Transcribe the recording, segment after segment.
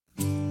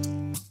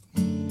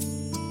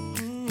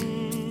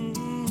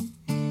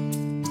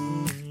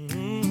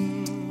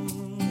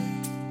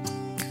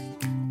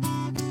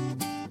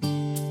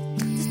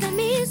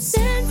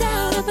send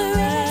out a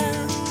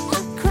prayer,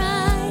 a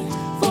cry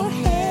for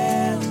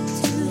help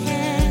to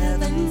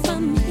heaven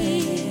from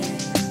here.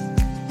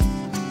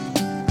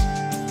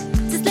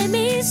 Just let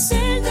me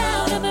send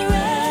out a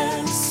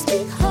prayer,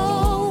 speak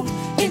hope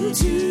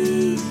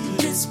into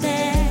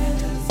despair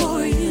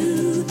for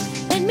you.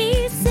 Let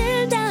me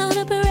send out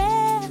a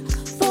prayer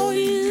for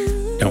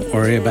you. Don't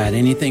worry about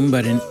anything,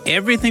 but in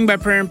everything by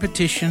prayer and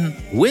petition,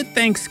 with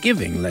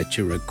thanksgiving, let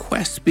your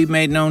requests be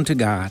made known to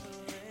God.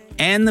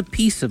 And the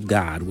peace of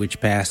God,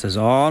 which passes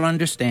all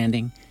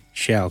understanding,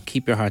 shall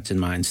keep your hearts and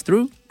minds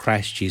through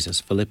Christ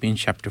Jesus. Philippians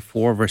chapter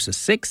 4, verses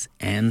 6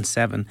 and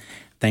 7.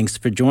 Thanks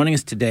for joining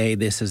us today.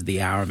 This is the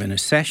Hour of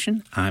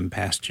Intercession. I'm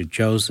Pastor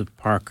Joseph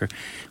Parker.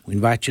 We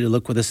invite you to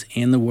look with us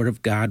in the Word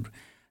of God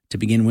to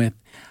begin with.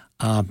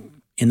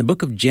 In the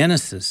book of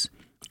Genesis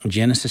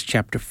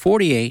chapter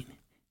 48,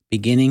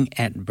 beginning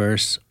at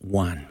verse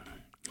 1.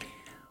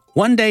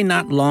 One day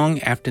not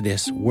long after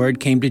this, word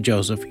came to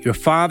Joseph, "Your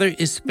father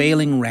is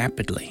failing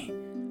rapidly."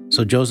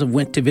 So Joseph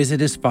went to visit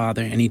his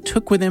father, and he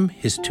took with him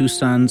his two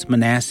sons,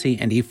 Manasseh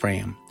and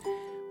Ephraim.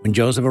 When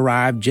Joseph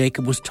arrived,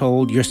 Jacob was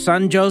told, "Your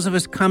son Joseph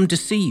has come to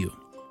see you."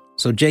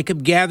 So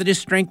Jacob gathered his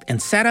strength and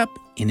sat up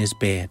in his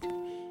bed.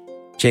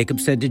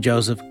 Jacob said to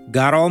Joseph,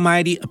 "God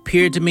Almighty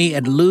appeared to me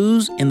at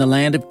Luz in the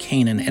land of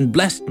Canaan and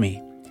blessed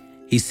me.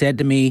 He said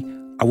to me,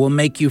 I will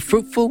make you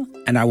fruitful,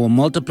 and I will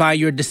multiply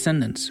your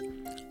descendants.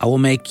 I will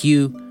make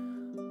you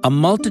a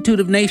multitude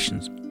of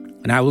nations,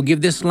 and I will give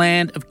this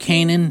land of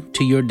Canaan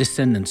to your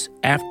descendants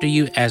after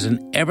you as an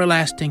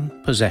everlasting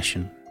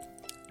possession.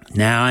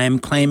 Now I am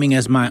claiming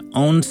as my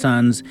own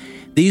sons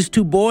these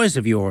two boys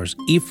of yours,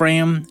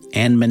 Ephraim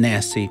and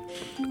Manasseh,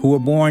 who were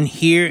born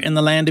here in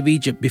the land of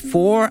Egypt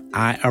before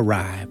I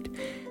arrived.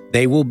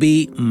 They will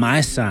be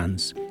my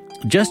sons,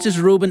 just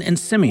as Reuben and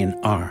Simeon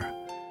are.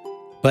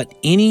 But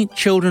any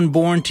children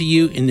born to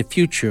you in the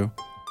future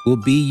will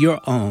be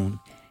your own,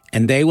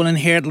 and they will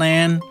inherit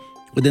land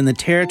within the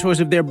territories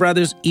of their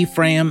brothers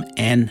Ephraim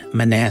and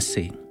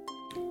Manasseh.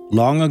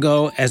 Long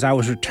ago, as I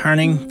was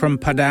returning from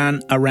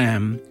Padan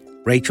Aram,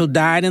 Rachel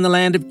died in the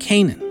land of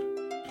Canaan.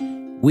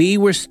 We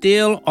were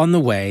still on the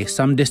way,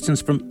 some distance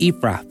from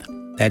Ephrath,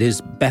 that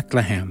is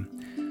Bethlehem.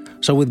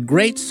 So with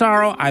great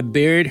sorrow I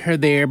buried her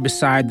there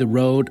beside the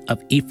road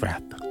of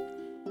Ephrath.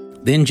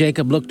 Then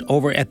Jacob looked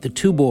over at the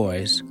two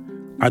boys.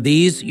 Are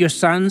these your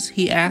sons?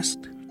 He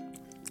asked.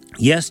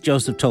 Yes,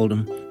 Joseph told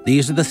him.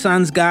 These are the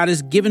sons God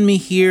has given me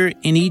here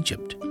in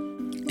Egypt.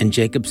 And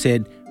Jacob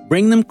said,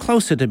 Bring them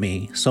closer to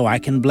me so I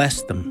can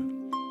bless them.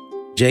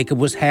 Jacob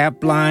was half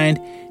blind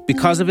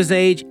because of his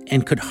age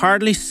and could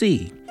hardly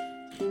see.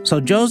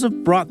 So Joseph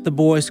brought the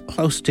boys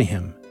close to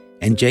him,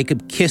 and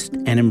Jacob kissed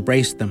and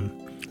embraced them.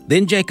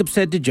 Then Jacob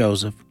said to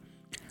Joseph,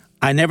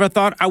 I never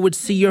thought I would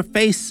see your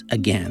face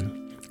again,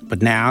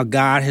 but now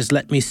God has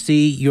let me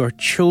see your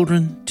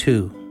children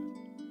too.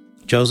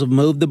 Joseph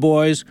moved the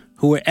boys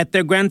who were at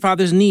their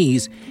grandfather's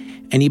knees,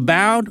 and he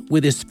bowed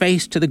with his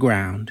face to the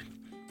ground.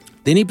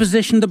 Then he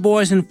positioned the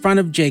boys in front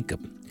of Jacob.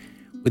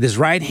 With his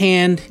right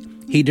hand,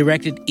 he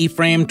directed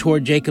Ephraim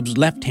toward Jacob's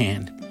left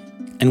hand,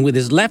 and with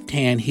his left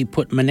hand, he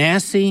put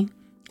Manasseh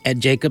at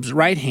Jacob's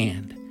right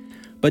hand.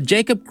 But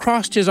Jacob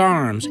crossed his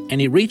arms, and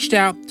he reached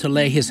out to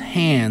lay his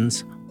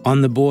hands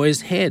on the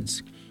boys'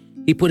 heads.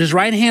 He put his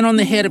right hand on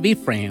the head of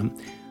Ephraim,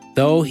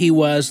 though he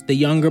was the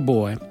younger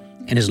boy,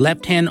 and his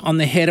left hand on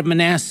the head of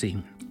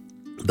Manasseh,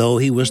 though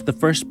he was the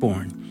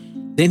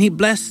firstborn. Then he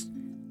blessed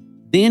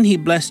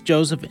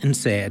Joseph and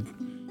said,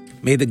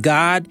 May the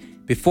God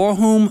before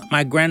whom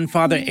my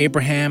grandfather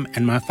Abraham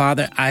and my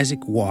father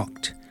Isaac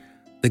walked,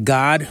 the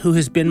God who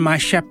has been my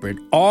shepherd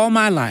all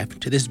my life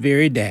to this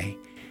very day,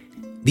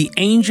 the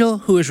angel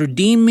who has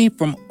redeemed me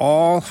from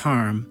all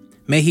harm,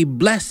 may he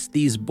bless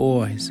these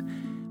boys.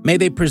 May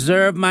they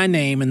preserve my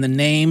name and the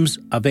names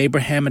of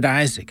Abraham and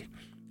Isaac,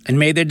 and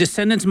may their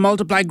descendants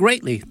multiply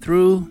greatly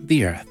through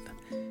the earth.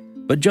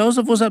 But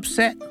Joseph was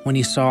upset when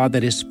he saw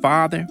that his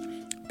father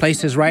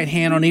placed his right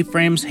hand on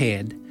Ephraim's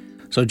head.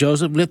 So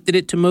Joseph lifted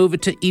it to move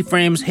it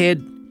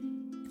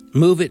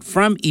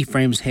from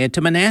Ephraim's head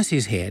to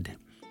Manasseh's head.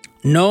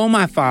 No,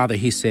 my father,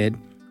 he said,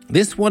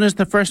 this one is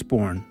the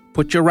firstborn.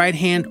 Put your right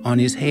hand on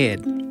his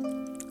head.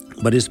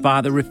 But his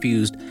father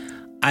refused.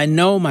 I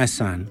know, my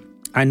son.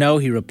 I know,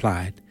 he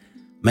replied.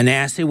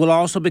 Manasseh will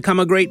also become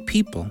a great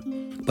people,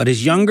 but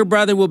his younger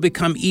brother will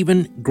become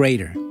even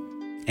greater,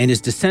 and his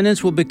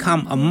descendants will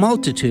become a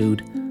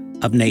multitude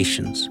of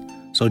nations.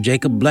 So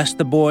Jacob blessed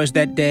the boys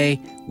that day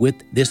with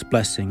this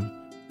blessing.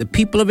 The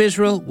people of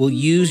Israel will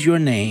use your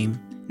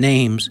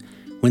names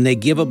when they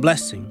give a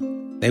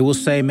blessing. They will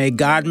say, May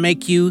God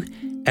make you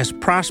as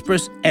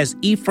prosperous as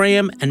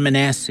Ephraim and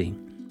Manasseh.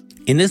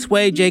 In this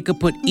way,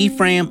 Jacob put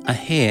Ephraim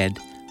ahead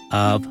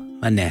of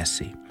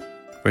Manasseh.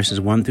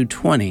 Verses 1 through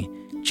 20,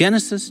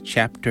 Genesis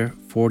chapter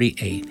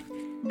 48.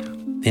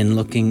 Then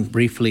looking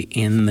briefly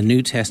in the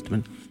New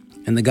Testament,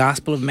 in the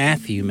Gospel of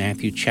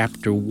Matthew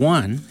chapter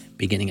 1,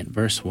 beginning at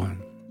verse 1.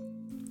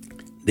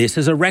 This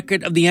is a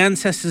record of the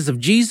ancestors of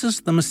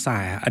Jesus the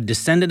Messiah, a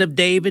descendant of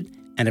David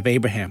and of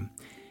Abraham.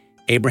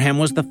 Abraham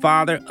was the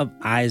father of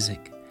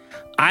Isaac.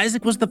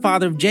 Isaac was the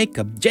father of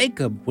Jacob.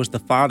 Jacob was the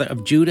father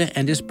of Judah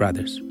and his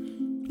brothers.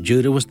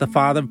 Judah was the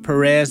father of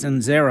Perez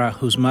and Zerah,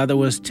 whose mother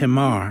was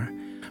Tamar.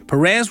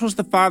 Perez was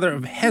the father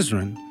of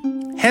Hezron.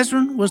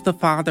 Hezron was the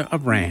father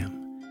of Ram.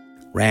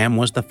 Ram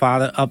was the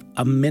father of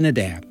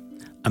Amminadab.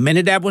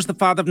 Amminadab was the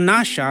father of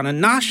Nahshon,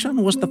 and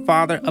Nahshon was the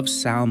father of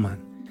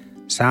Salmon.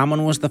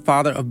 Salmon was the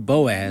father of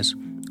Boaz,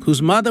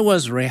 whose mother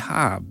was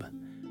Rahab.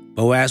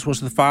 Boaz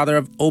was the father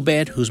of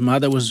Obed, whose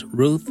mother was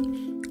Ruth.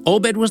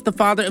 Obed was the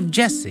father of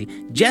Jesse.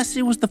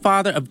 Jesse was the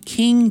father of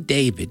King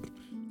David.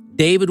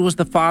 David was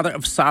the father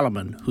of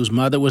Solomon, whose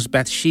mother was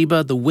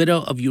Bathsheba, the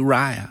widow of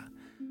Uriah.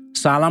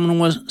 Solomon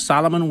was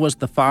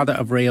the father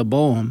of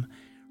Rehoboam.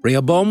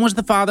 Rehoboam was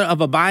the father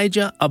of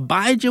Abijah.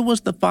 Abijah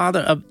was the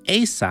father of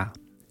Asa.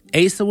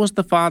 Asa was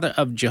the father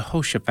of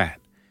Jehoshaphat.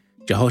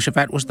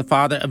 Jehoshaphat was the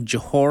father of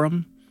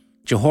Jehoram.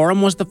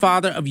 Jehoram was the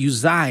father of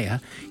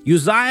Uzziah.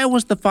 Uzziah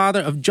was the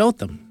father of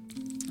Jotham.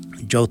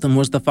 Jotham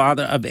was the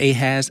father of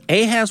Ahaz.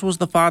 Ahaz was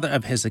the father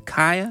of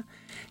Hezekiah.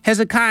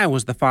 Hezekiah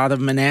was the father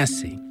of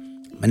Manasseh.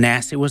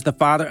 Manasseh was the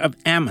father of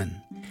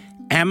Ammon.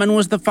 Ammon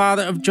was the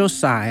father of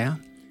Josiah.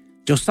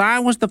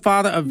 Josiah was the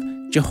father of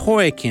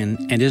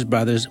Jehoiakim and his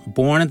brothers,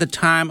 born at the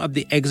time of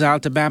the exile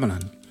to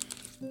Babylon.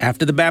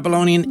 After the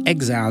Babylonian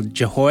exile,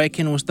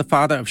 Jehoiakim was the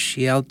father of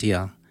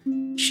Shealtiel.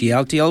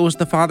 Shealtiel was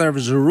the father of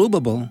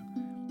Zerubbabel.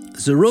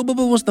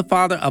 Zerubbabel was the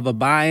father of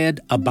Abiad.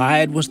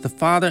 Abiad was the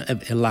father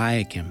of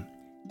Eliakim.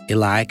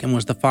 Eliakim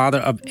was the father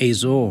of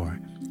Azor.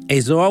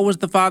 Azor was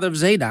the father of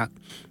Zadok.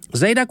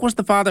 Zadok was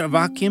the father of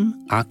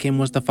Achim. Achim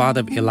was the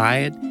father of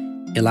Eliad.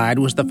 Eliad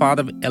was the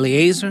father of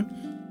Eleazar.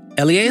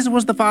 Eleazar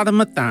was the father of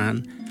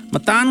Mathan.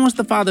 Mathan was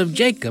the father of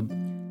Jacob.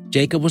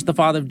 Jacob was the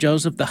father of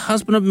Joseph, the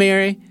husband of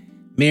Mary.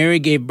 Mary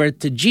gave birth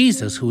to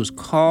Jesus, who was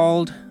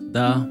called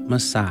the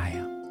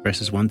Messiah.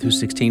 Verses 1 through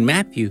 16,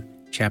 Matthew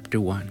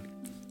chapter 1.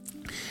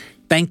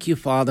 Thank you,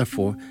 Father,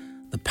 for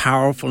the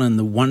powerful and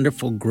the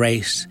wonderful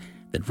grace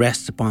that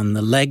rests upon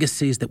the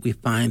legacies that we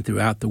find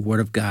throughout the Word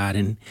of God.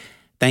 And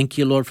thank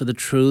you, Lord, for the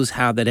truths,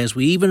 how that as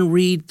we even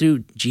read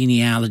through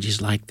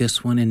genealogies like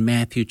this one in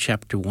Matthew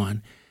chapter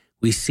 1,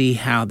 we see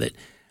how that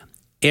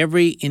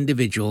every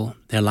individual,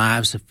 their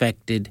lives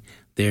affected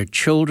their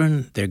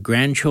children, their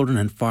grandchildren,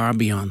 and far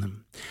beyond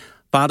them.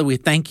 Father, we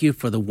thank you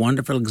for the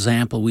wonderful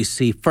example we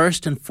see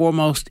first and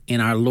foremost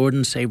in our Lord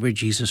and Savior,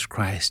 Jesus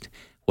Christ.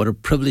 What a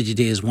privilege it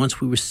is, once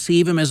we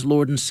receive him as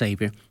Lord and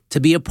Savior, to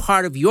be a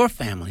part of your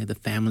family, the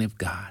family of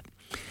God.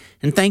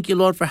 And thank you,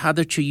 Lord, for how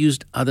that you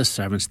used other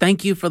servants.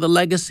 Thank you for the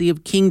legacy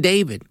of King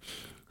David,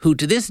 who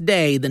to this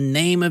day, the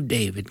name of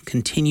David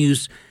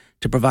continues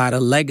to provide a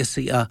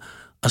legacy, a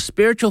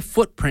spiritual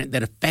footprint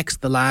that affects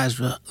the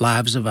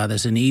lives of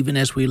others. And even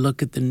as we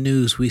look at the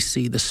news, we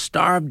see the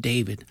Star of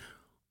David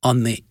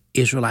on the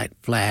Israelite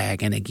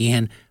flag, and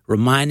again,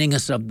 reminding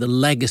us of the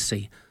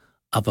legacy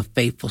of a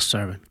faithful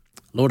servant.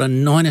 Lord,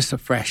 anoint us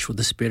afresh with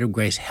the Spirit of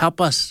grace. Help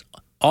us,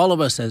 all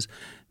of us as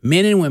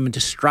men and women, to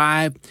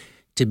strive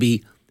to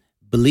be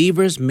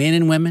believers, men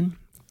and women,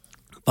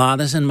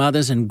 fathers and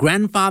mothers, and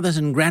grandfathers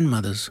and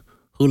grandmothers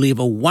who leave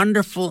a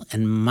wonderful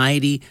and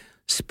mighty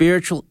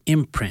spiritual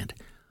imprint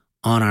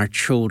on our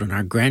children,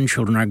 our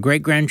grandchildren, our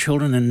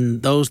great-grandchildren,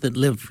 and those that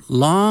live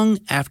long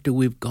after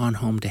we've gone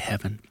home to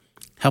heaven.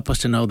 Help us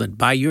to know that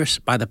by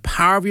the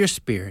power of your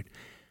Spirit,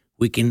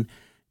 we can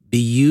be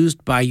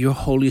used by your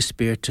Holy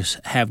Spirit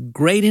to have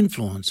great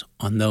influence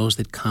on those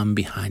that come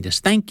behind us.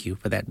 Thank you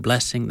for that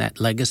blessing, that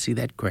legacy,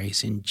 that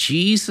grace. In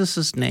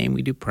Jesus' name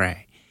we do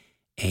pray.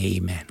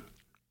 Amen.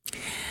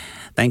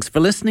 Thanks for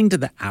listening to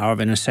the Hour of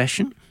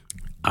Intercession.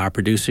 Our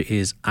producer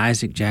is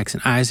Isaac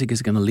Jackson. Isaac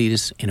is going to lead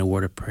us in a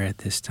word of prayer at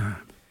this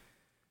time.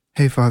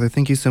 Hey, Father,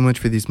 thank you so much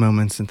for these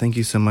moments, and thank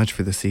you so much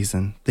for the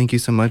season. Thank you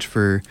so much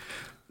for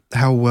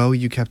how well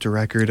you kept a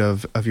record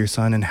of your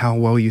son and how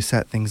well you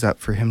set things up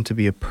for him to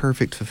be a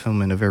perfect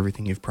fulfillment of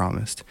everything you've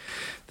promised.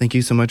 Thank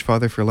you so much,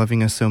 Father, for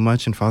loving us so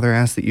much. And Father, I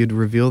ask that you'd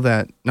reveal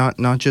that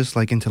not just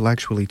like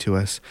intellectually to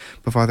us,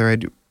 but Father,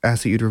 I'd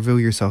ask that you'd reveal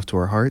yourself to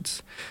our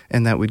hearts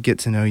and that we'd get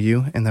to know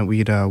you and that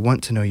we'd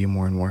want to know you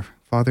more and more.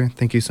 Father,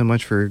 thank you so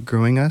much for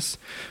growing us,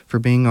 for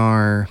being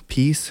our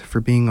peace, for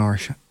being our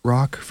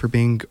rock, for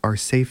being our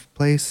safe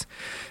place.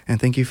 And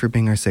thank you for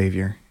being our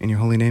Savior. In your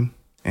holy name,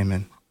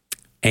 amen.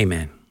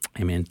 Amen.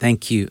 Amen.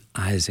 Thank you,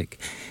 Isaac.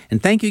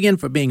 And thank you again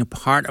for being a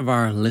part of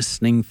our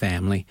listening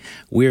family.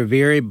 We're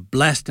very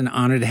blessed and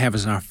honored to have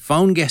as our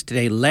phone guest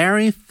today,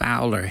 Larry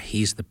Fowler.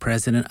 He's the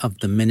president of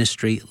the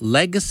ministry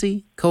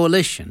Legacy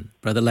Coalition.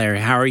 Brother Larry,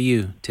 how are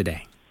you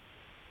today?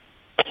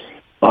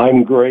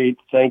 I'm great.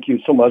 Thank you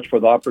so much for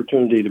the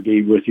opportunity to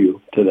be with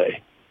you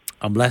today.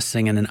 A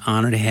blessing and an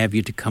honor to have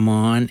you to come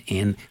on.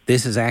 And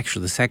this is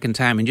actually the second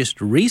time in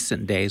just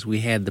recent days we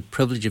had the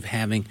privilege of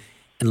having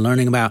and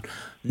learning about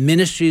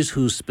ministries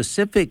whose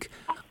specific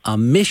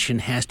mission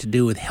has to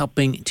do with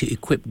helping to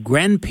equip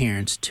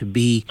grandparents to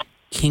be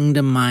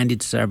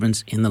kingdom-minded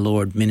servants in the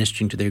Lord,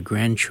 ministering to their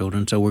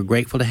grandchildren. So we're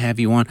grateful to have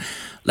you on.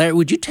 Larry,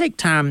 would you take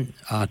time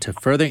to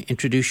further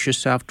introduce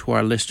yourself to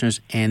our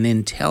listeners and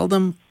then tell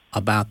them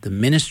about the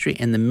ministry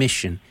and the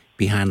mission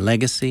behind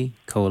Legacy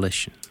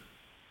Coalition.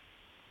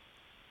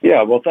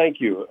 Yeah, well,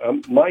 thank you.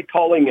 My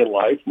calling in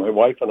life, my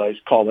wife and I's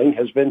calling,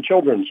 has been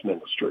children's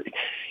ministry.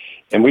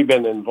 And we've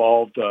been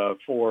involved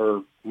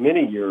for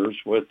many years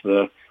with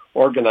the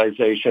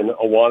organization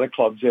Awana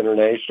Clubs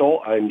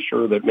International. I'm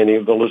sure that many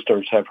of the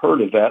listeners have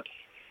heard of that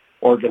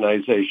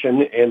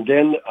organization. And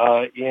then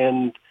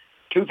in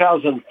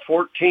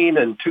 2014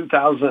 and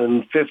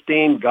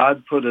 2015,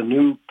 God put a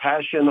new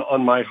passion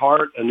on my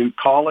heart, a new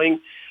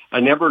calling. I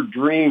never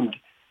dreamed,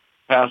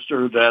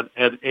 Pastor, that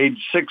at age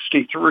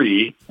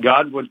 63,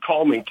 God would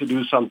call me to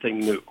do something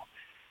new.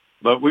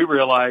 But we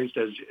realized,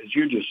 as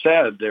you just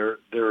said, there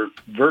are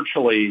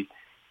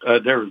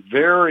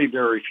very,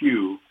 very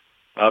few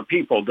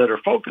people that are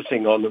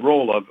focusing on the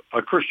role of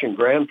a Christian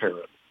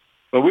grandparent.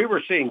 But we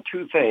were seeing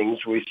two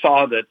things. We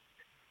saw that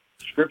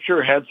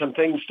Scripture had some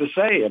things to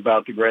say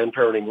about the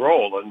grandparenting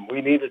role, and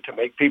we needed to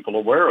make people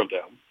aware of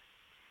them.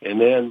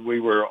 And then we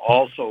were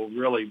also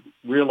really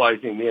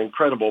realizing the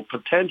incredible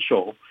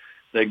potential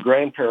that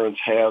grandparents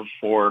have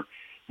for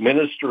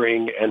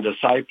ministering and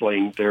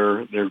discipling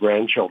their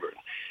grandchildren.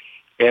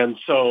 And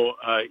so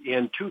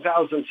in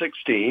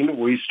 2016,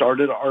 we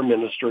started our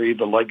ministry,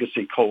 the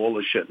Legacy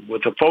Coalition,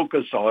 with a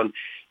focus on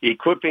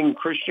equipping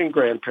Christian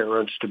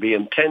grandparents to be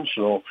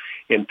intentional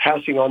in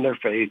passing on their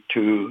faith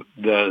to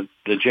the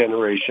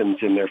generations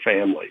in their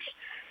families.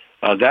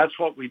 That's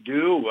what we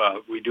do.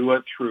 We do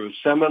it through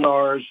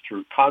seminars,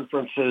 through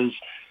conferences,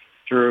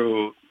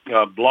 through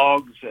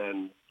blogs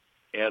and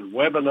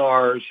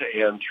webinars,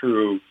 and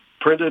through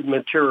printed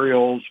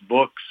materials,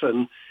 books,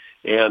 and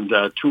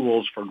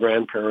tools for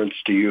grandparents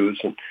to use.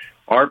 And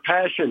our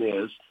passion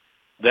is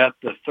that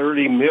the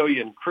 30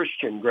 million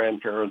Christian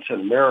grandparents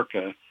in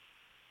America,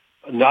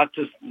 not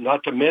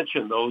to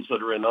mention those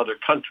that are in other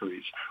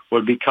countries,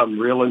 would become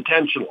real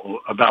intentional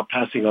about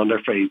passing on their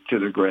faith to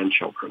their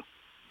grandchildren.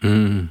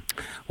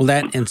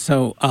 Well,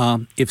 so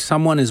if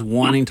someone is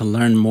wanting to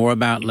learn more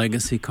about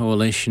Legacy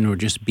Coalition or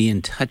just be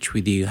in touch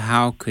with you,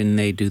 how can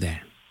they do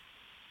that?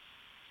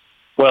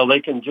 Well,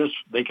 they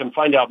can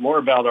find out more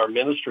about our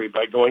ministry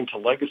by going to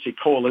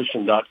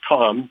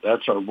legacycoalition.com.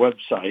 That's our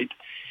website.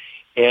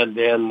 And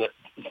then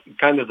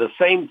kind of the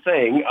same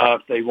thing,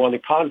 if they want to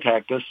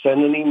contact us,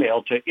 send an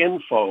email to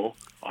info,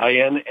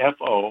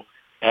 I-N-F-O,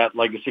 at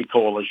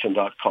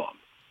legacycoalition.com.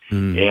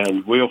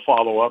 And we'll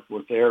follow up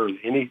with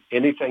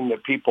anything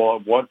that people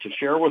want to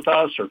share with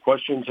us or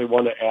questions they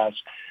want to ask.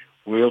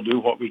 We'll do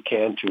what we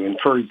can to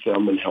encourage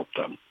them and help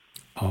them.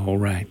 All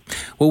right.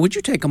 Well, would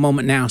you take a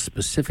moment now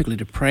specifically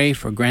to pray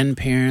for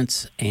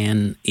grandparents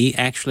and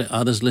actually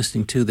others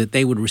listening too, that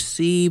they would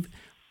receive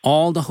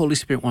all the Holy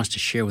Spirit wants to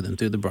share with them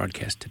through the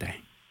broadcast today?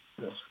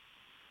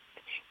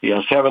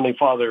 Yes, Heavenly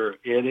Father,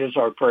 it is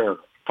our prayer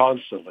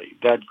constantly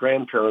that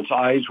grandparents'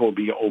 eyes will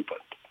be opened,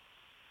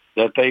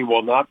 that they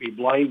will not be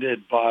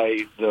blinded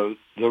by the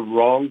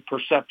wrong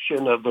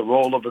perception of the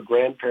role of a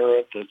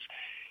grandparent that's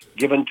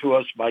given to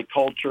us by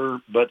culture,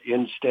 but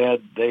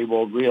instead they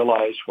will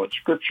realize what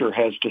Scripture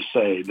has to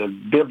say, the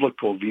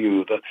biblical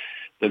view,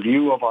 the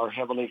view of our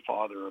Heavenly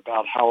Father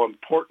about how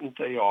important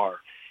they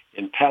are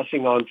in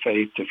passing on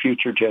faith to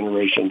future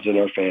generations in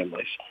our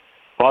families.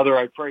 Father,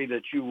 I pray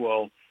that you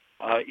will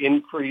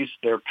increase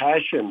their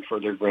passion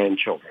for their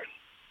grandchildren.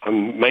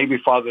 Maybe,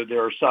 Father,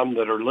 there are some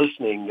that are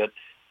listening that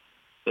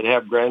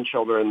have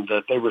grandchildren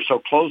that they were so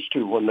close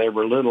to when they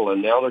were little,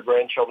 and now their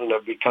grandchildren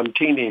have become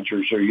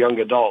teenagers or young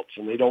adults,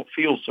 and they don't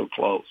feel so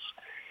close.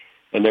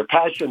 And their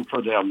passion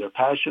for them, their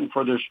passion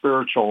for their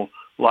spiritual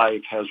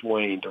life has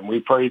waned. And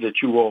we pray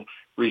that you will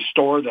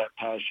restore that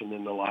passion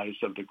in the lives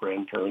of the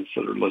grandparents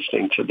that are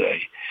listening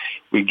today.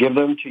 We give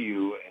them to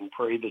you and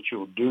pray that you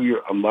will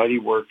do a mighty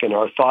work in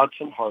our thoughts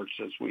and hearts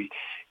as we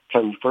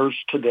converse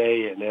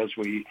today and as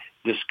we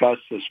discuss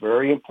this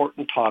very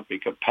important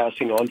topic of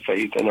passing on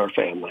faith in our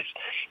families.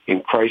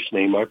 In Christ's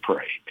name I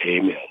pray.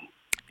 Amen.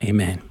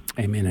 Amen.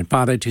 Amen. And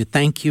Father, to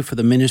thank you for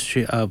the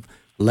ministry of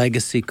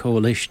Legacy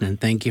Coalition,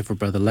 and thank you for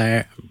Brother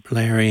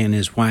Larry and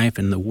his wife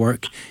and the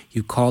work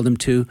you called him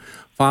to.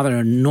 Father,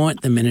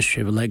 anoint the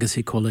ministry of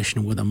Legacy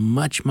Coalition with a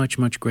much, much,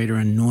 much greater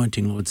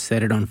anointing, Lord.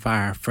 Set it on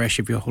fire, fresh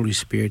of your Holy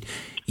Spirit.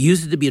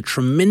 Use it to be a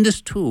tremendous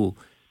tool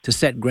to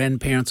set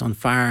grandparents on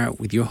fire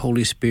with your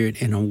Holy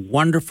Spirit in a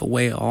wonderful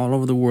way all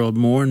over the world,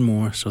 more and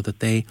more, so that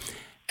they,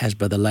 as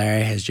Brother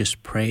Larry has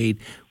just prayed,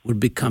 would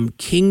become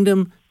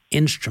kingdom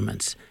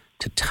instruments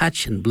to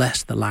touch and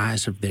bless the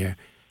lives of their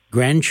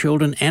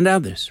grandchildren and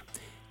others,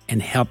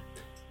 and help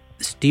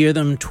steer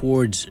them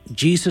towards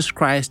Jesus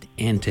Christ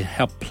and to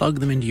help plug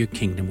them into your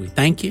kingdom. We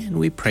thank you and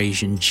we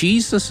praise you. In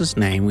Jesus'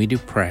 name we do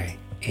pray.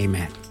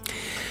 Amen.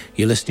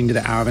 You're listening to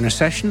the Hour of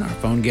Intercession. Our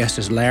phone guest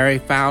is Larry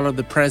Fowler,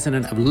 the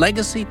president of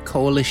Legacy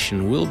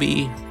Coalition. We'll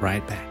be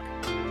right back.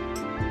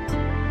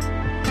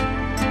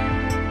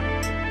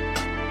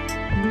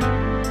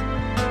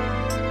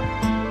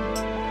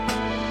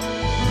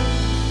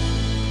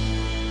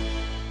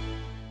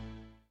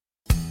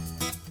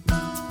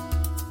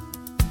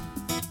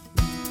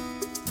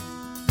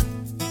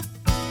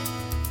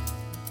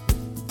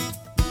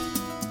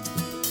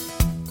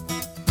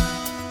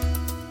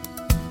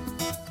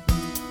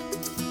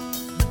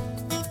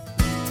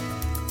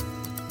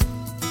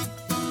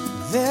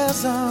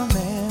 There's a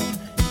man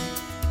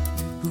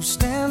who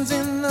stands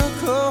in the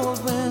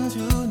cold wind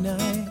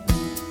tonight,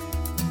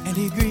 and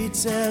he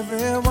greets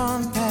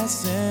everyone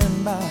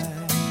passing by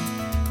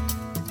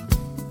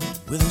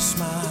with a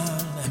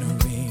smile and a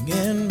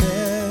ringing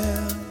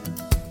bell.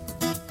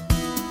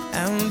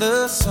 And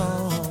the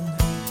song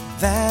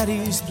that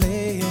he's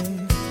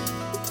playing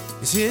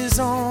is his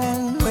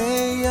own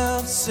way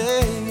of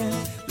saying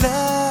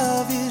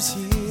love is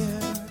here.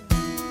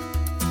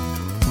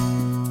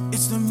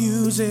 It's the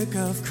music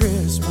of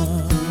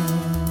Christmas.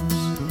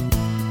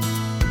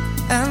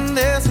 And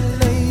there's a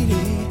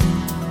lady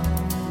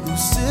who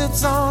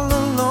sits all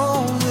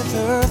alone with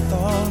her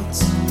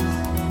thoughts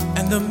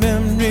and the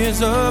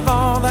memories of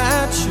all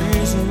that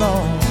she's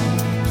lost,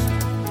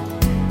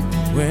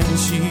 when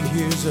she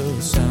hears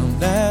a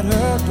sound at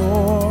her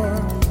door,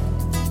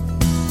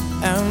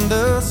 and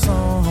the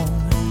song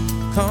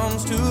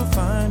comes to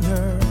find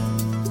her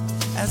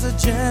as a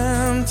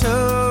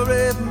gentle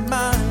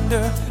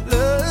reminder,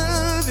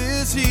 love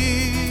is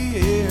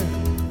here.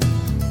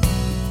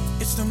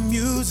 It's the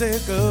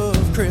music of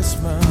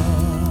Christmas.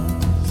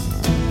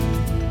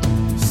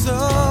 So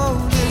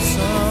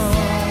listen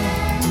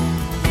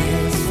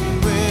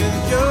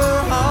with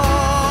your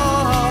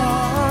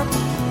heart,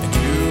 and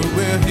you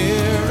will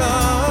hear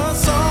a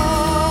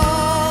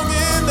song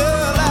in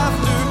the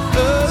laughter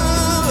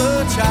of a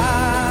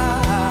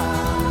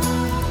child.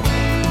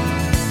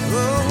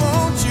 Oh,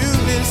 won't you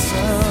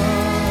listen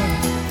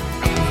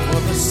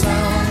for the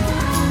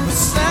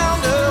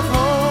sound of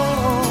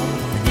home?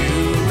 You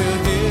will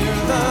hear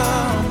the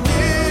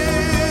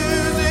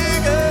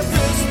music of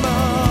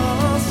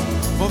Christmas,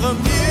 for the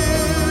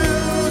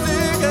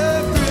music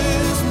of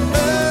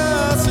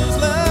Christmas is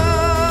love.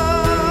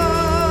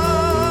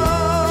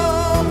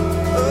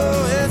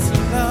 Oh, it's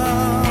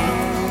love.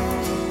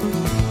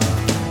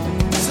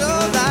 So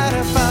light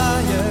a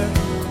fire,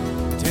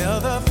 tell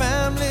the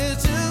family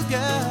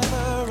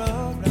together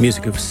around. The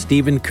music of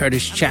Stephen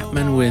Curtis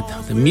Chapman with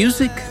the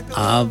music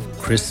of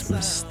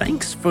Christmas.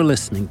 Thanks for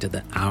listening to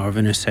the Hour of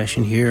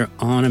Intercession here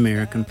on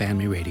American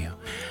Family Radio.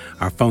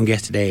 Our phone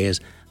guest today is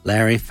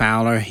Larry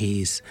Fowler.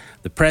 He's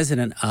the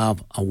president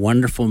of a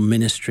wonderful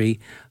ministry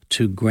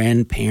to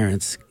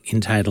grandparents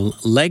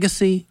entitled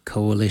Legacy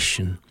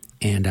Coalition.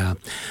 And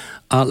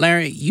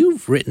Larry,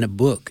 you've written a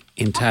book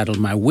entitled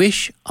My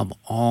Wish of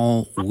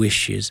All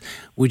Wishes.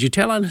 Would you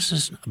tell our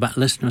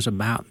listeners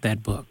about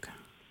that book?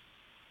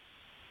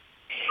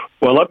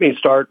 Well, let me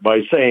start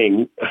by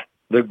saying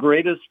the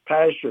greatest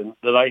passion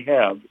that I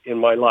have in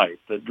my life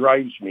that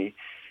drives me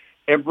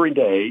every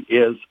day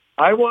is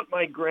I want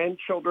my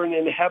grandchildren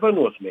in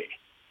heaven with me.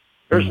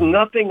 There's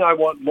nothing I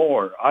want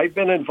more. I've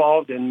been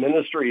involved in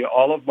ministry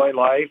all of my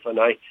life, and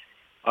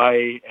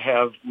I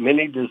have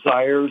many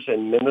desires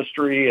in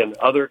ministry and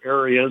other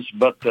areas,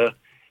 but the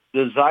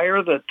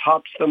desire that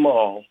tops them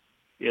all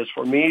is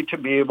for me to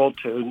be able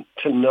to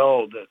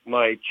know that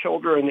my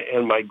children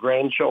and my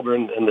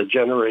grandchildren and the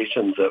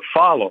generations that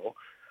follow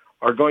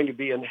are going to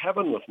be in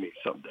heaven with me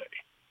someday.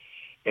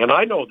 And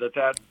I know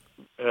that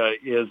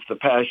is the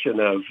passion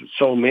of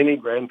so many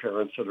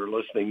grandparents that are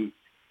listening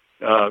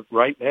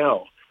right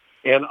now.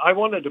 And I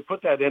wanted to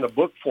put that in a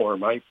book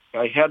form. I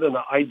had an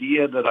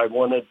idea that I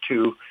wanted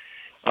to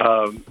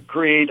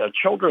create a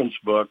children's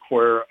book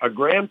where a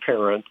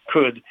grandparent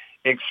could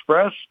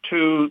express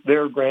to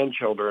their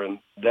grandchildren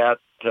that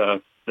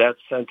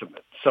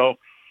sentiment. So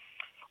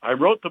I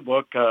wrote the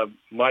book,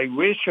 My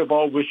Wish of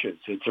All Wishes.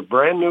 It's a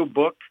brand new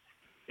book.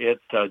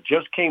 It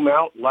just came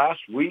out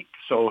last week,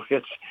 so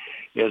it's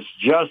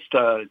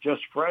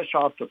just fresh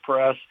off the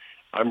press.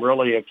 I'm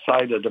really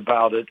excited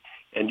about it,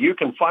 and you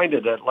can find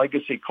it at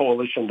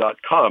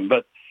legacycoalition.com.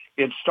 But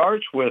it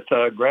starts with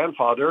a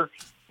grandfather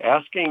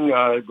asking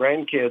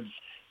grandkids,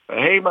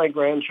 hey, my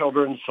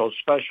grandchildren, so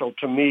special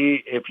to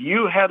me, if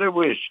you had a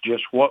wish,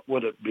 just what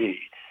would it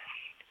be?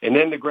 And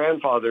then the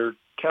grandfather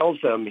tells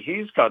them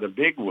he's got a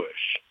big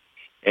wish,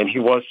 and he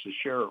wants to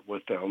share it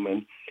with them.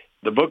 And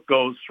the book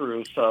goes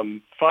through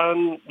some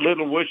fun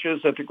little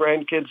wishes that the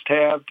grandkids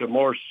have to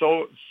more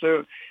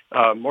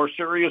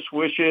serious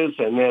wishes,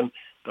 and then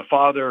the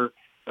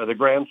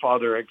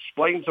grandfather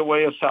explains the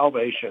way of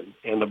salvation,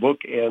 and the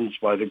book ends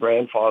by the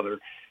grandfather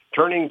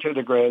turning to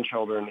the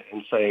grandchildren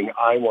and saying,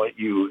 I want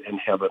you in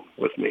heaven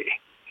with me.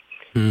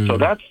 So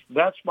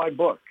that's my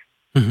book.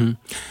 Mm-hmm.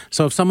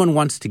 So if someone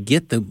wants to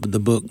get the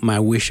book, My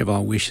Wish of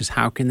All Wishes,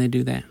 how can they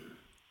do that?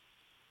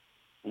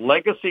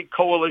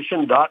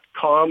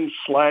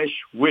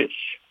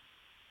 LegacyCoalition.com/wish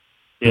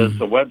is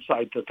the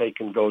website that they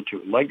can go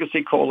to.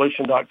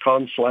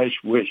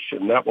 LegacyCoalition.com/wish,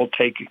 and that will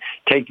take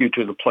you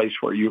to the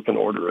place where you can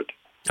order it.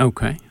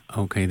 Okay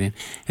then.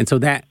 And so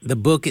that the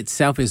book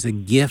itself is a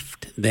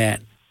gift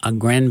that a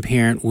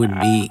grandparent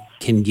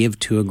can give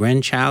to a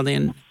grandchild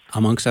in,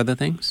 amongst other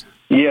things?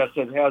 Yes,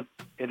 it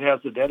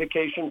has a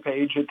dedication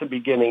page at the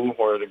beginning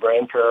where the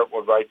grandparent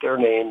will write their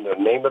name, the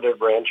name of their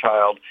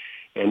grandchild,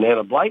 and then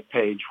a blank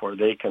page where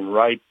they can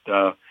write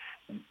a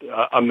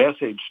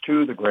message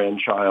to the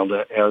grandchild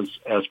as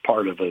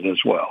part of it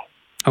as well.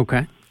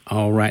 Okay.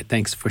 All right.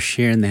 Thanks for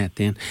sharing that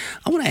then.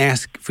 I want to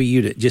ask for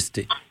you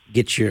to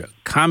get your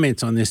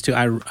comments on this too.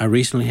 I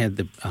recently had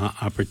the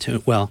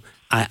opportunity. Well,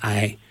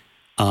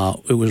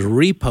 it was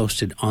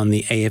reposted on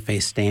the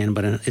AFA stand,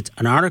 but it's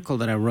an article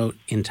that I wrote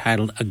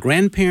entitled "A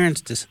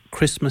Grandparent's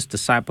Christmas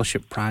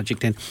Discipleship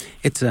Project," and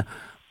it's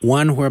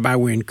one whereby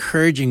we're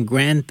encouraging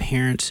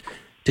grandparents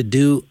to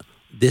do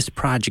this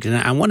project. And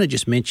I want to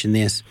just mention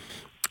this,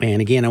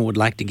 and again, I would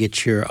like to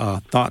get your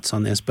thoughts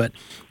on this. But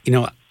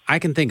I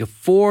can think of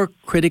 4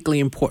 critically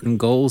important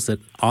goals that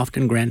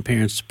often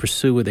grandparents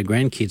pursue with their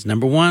grandkids.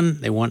 Number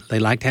 1, they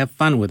like to have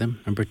fun with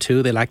them. Number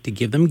 2, they like to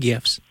give them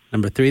gifts.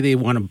 Number 3, they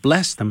want to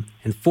bless them.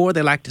 And 4,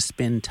 they like to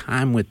spend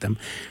time with them.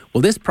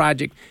 Well, this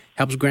project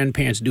helps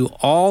grandparents do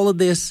all of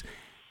this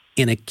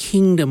in a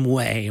kingdom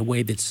way, a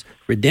way that's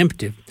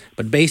redemptive.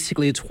 But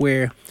basically, it's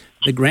where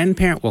the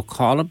grandparent will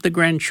call up the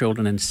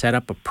grandchildren and set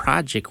up a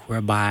project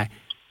whereby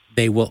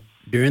they will,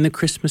 during the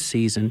Christmas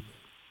season,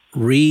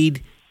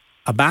 read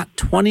about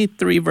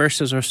 23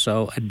 verses or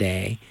so a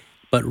day,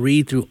 but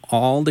read through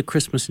all the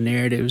Christmas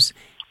narratives,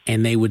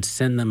 and they would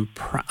send them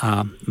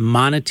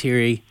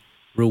monetary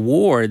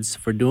rewards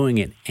for doing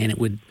it, and it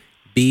would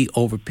be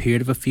over a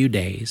period of a few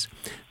days.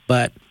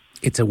 But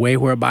it's a way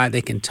whereby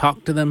they can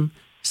talk to them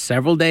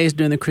several days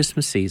during the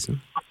Christmas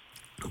season,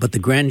 but the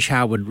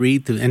grandchild would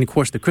read through, and of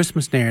course the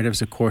Christmas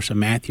narratives, of course, are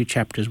Matthew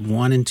chapters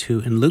 1 and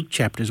 2 and Luke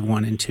chapters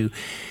 1 and 2.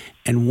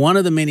 And one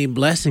of the many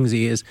blessings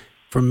is,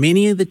 for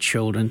many of the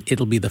children,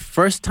 it'll be the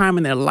first time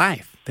in their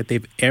life that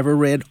they've ever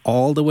read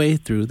all the way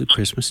through the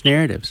Christmas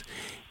narratives.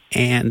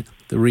 And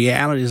the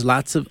reality is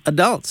lots of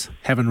adults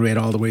haven't read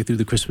all the way through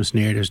the Christmas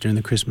narratives during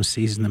the Christmas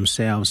season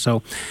themselves.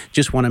 So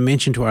just want to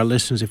mention to our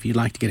listeners, if you'd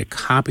like to get a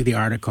copy of the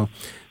article,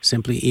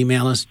 simply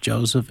email us,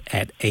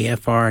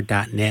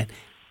 joseph@afr.net,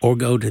 or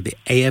go to the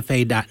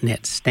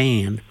afa.net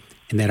stand,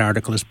 and that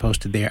article is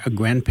posted there. A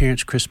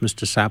Grandparent's Christmas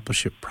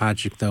Discipleship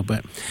Project, though.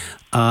 But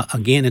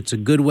again, it's a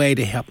good way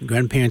to help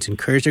grandparents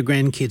encourage their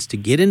grandkids to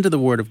get into the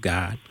Word of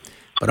God,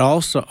 but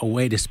also a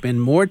way to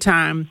spend more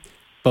time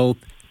both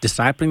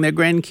discipling their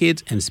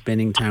grandkids and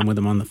spending time with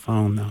them on the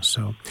phone, though.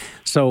 So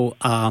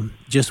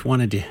just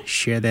wanted to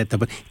share that, though.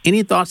 But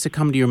any thoughts that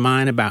come to your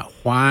mind about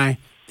why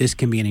this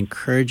can be an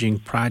encouraging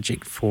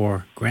project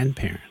for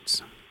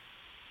grandparents?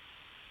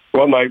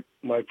 Well, my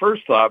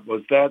first thought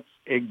was that's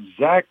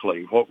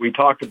exactly what we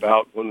talk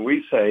about when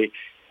we say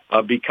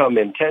become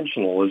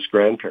intentional as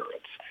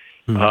grandparents.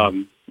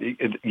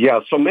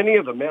 So many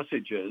of the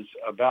messages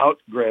about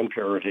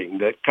grandparenting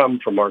that come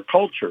from our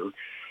culture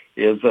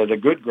is that a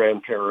good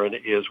grandparent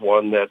is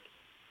one that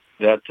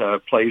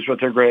plays with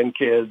their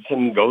grandkids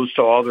and goes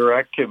to all their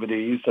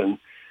activities and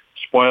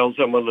spoils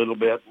them a little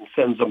bit and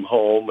sends them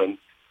home and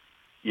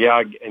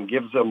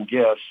gives them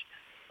gifts.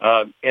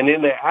 And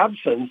in the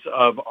absence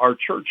of our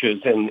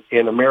churches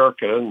in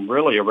America and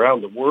really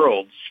around the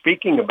world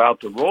speaking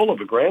about the role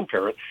of a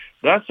grandparent,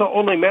 that's the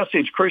only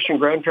message Christian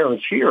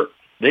grandparents hear.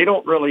 They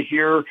don't really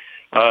hear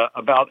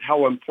about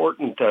how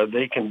important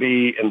they can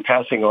be in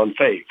passing on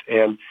faith.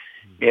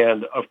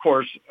 And of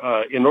course,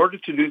 in order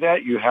to do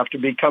that, you have to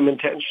become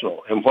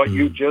intentional. And what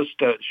you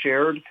just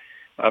shared,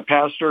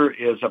 Pastor,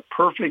 is a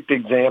perfect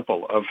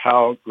example of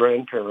how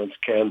grandparents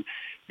can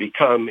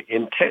become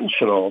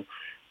intentional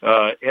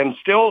and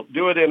still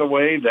do it in a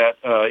way that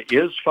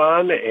is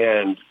fun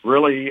and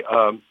really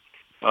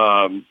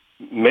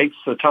makes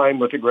the time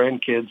with the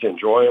grandkids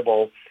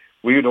enjoyable.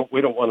 We don't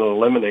want to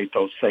eliminate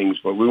those things,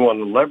 but we want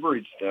to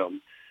leverage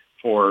them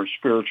for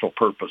spiritual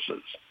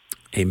purposes.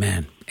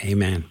 Amen.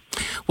 Amen.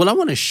 Well, I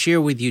want to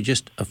share with you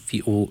just a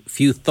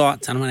few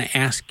thoughts. I'm going to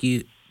ask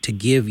you to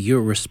give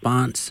your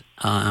response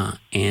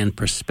and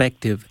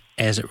perspective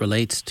as it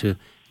relates to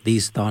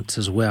these thoughts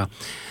as well.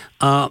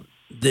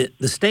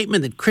 The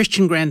statement that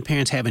Christian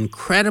grandparents have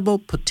incredible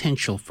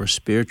potential for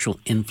spiritual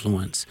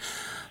influence.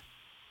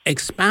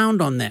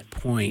 Expound on that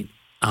point,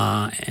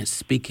 and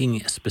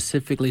speaking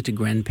specifically to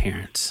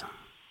grandparents.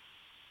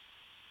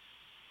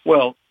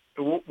 Well,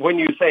 when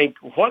you think,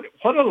 what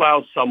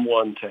allows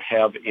someone to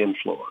have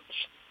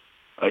influence?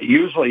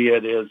 Usually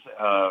it is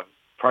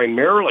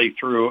primarily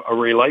through a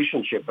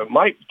relationship. It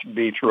might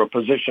be through a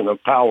position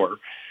of power,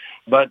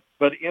 but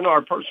in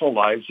our personal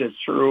lives, it's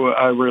through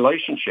a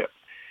relationship.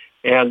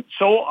 And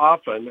so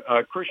often,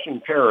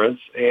 Christian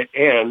parents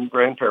and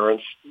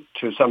grandparents,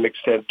 to some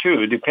extent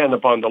too, depend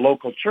upon the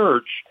local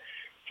church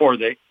for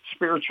the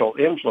spiritual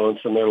influence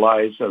in their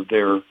lives of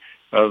the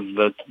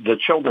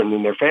children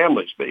in their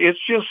families. But it's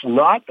just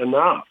not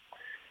enough.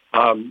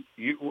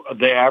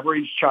 The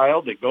average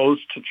child that goes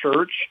to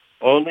church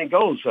only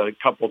goes a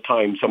couple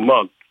times a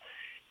month,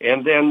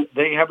 and then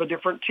they have a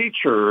different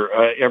teacher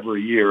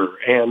every year,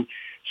 and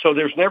so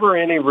there's never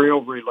any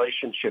real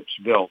relationships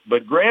built.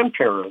 But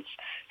grandparents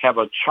have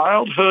a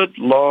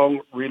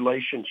childhood-long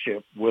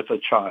relationship with a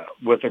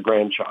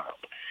grandchild.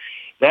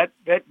 That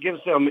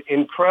gives them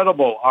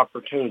incredible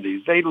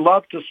opportunities. They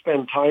love to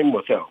spend time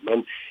with them,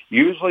 and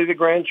usually the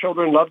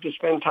grandchildren love to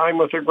spend time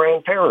with their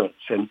grandparents,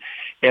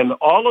 and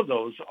all of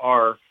those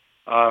are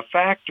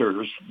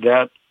factors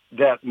that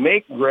that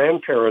make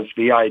grandparents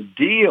the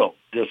ideal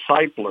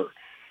discipler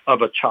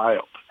of a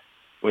child.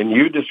 When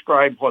you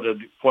describe what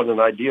an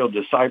ideal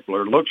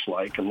discipler looks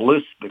like and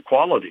list the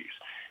qualities,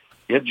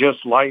 it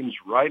just lines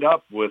right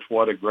up with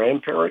what a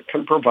grandparent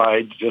can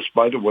provide just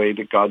by the way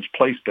that God's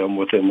placed them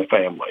within the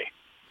family.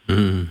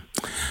 Mm.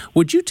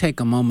 Would you take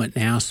a moment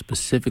now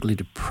specifically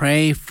to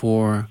pray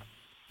for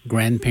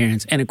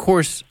grandparents? And of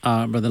course,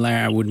 Brother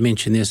Larry, I would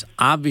mention this,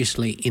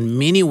 obviously, in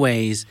many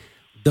ways,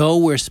 though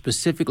we're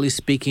specifically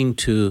speaking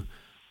to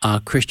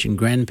Christian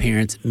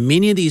grandparents,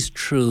 many of these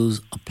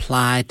truths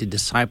apply to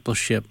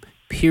discipleship,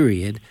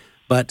 period,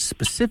 but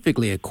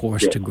specifically, of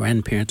course, to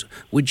grandparents.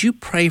 Would you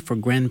pray for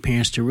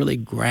grandparents to really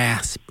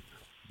grasp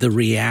the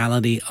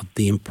reality of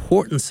the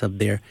importance of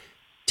their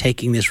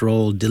taking this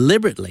role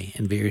deliberately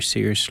and very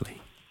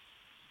seriously?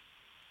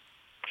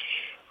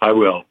 I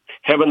will.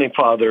 Heavenly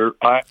Father,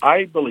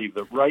 I believe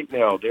that right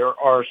now there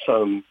are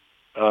some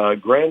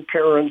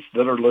grandparents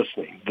that are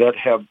listening that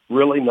have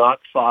really not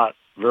thought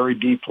very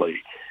deeply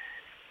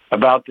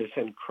about this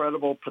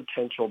incredible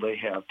potential they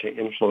have to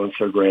influence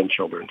their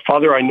grandchildren.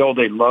 Father, I know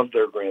they love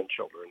their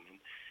grandchildren.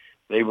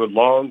 They would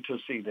long to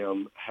see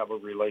them have a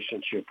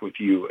relationship with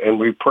you. And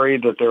we pray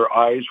that their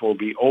eyes will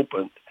be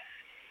opened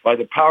by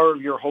the power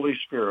of your Holy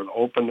Spirit.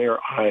 Open their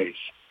eyes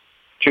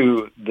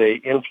to the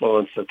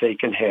influence that they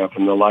can have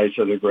in the lives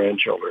of their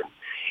grandchildren.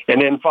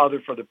 And then,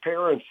 Father, for the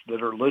parents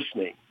that are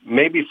listening,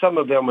 maybe some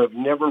of them have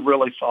never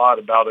really thought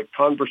about a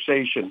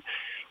conversation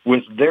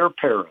with their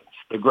parents,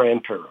 the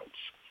grandparents,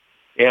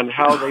 and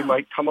how they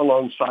might come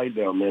alongside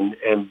them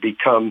and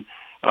become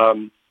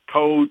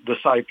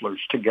co-disciplers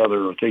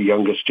together with the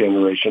youngest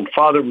generation.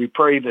 Father, we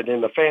pray that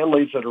in the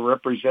families that are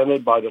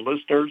represented by the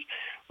listeners,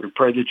 we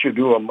pray that you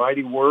do a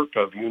mighty work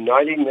of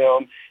uniting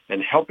them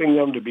and helping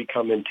them to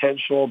become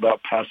intentional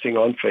about passing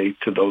on faith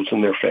to those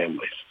in their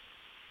families.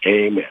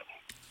 Amen.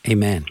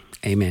 Amen.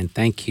 Amen.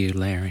 Thank you,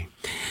 Larry.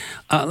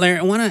 Larry,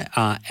 I want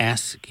to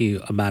ask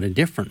you about a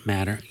different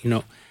matter.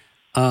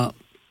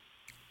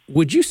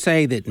 Would you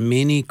say that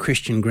many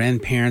Christian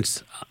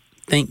grandparents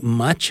think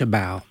much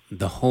about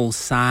the whole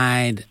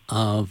side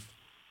of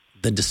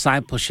the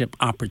discipleship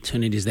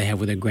opportunities they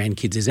have with their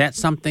grandkids? Is that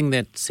something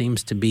that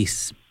seems to be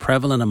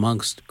prevalent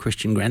amongst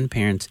Christian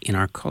grandparents in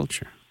our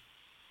culture?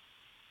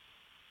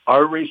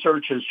 Our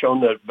research has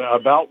shown that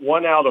about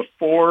 1 out of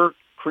 4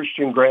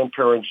 Christian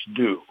grandparents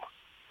do,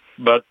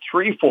 but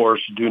 3/4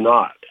 do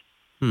not.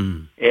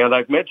 And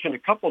I've mentioned a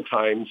couple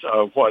times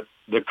what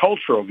the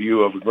cultural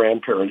view of a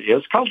grandparent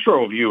is.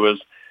 Cultural view is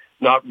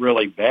not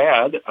really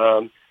bad,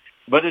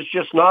 but it's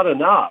just not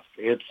enough.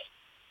 It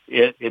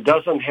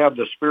doesn't have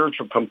the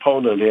spiritual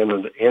component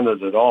in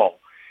it at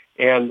all.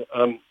 And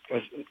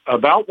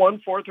about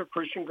 1/4 of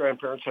Christian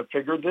grandparents have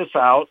figured this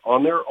out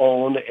on their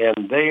own,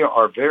 and they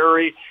are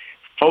very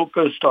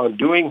focused on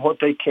doing what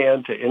they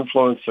can to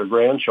influence their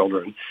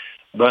grandchildren.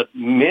 But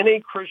many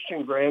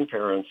Christian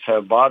grandparents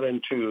have bought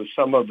into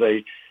some of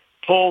the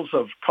pulls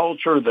of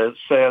culture that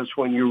says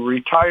when you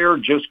retire,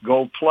 just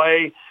go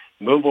play,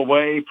 move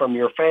away from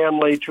your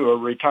family to a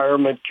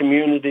retirement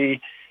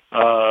community.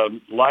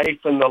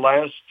 Life in the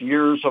last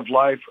years of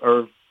life,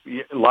 or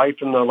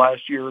life in the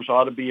last years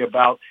ought to be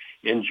about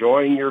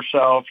enjoying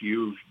yourself.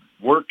 You've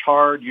worked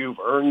hard,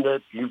 you've earned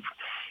it,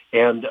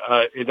 and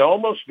it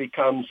almost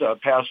becomes,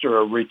 Pastor,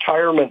 a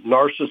retirement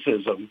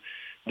narcissism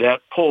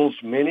that pulls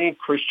many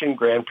Christian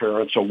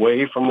grandparents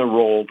away from the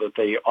role that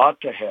they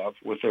ought to have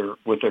with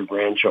their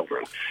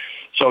grandchildren.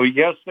 So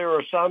yes, there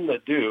are some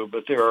that do,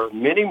 but there are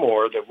many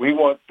more that we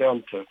want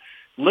them to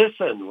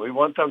listen. We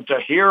want them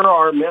to hear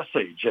our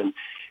message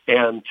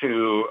and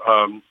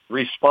to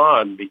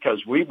respond,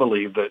 because we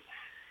believe that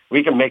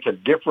we can make a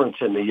difference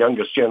in the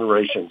youngest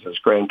generations as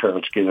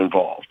grandparents get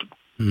involved.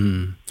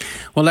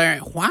 Well, Larry,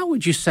 why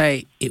would you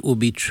say it will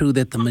be true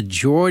that the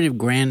majority of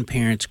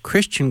grandparents,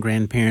 Christian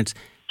grandparents,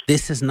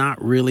 this is not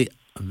really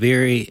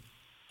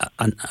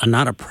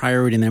not a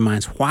priority in their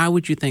minds? Why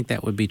would you think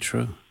that would be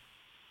true?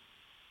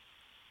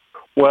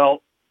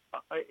 Well,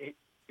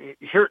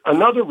 here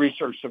another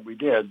research that we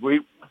did.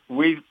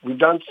 We've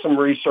done some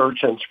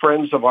research, and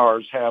friends of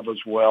ours have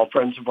as well,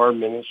 friends of our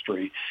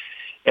ministry,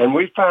 and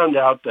we found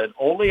out that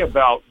only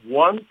about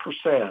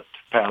 1%,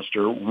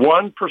 Pastor,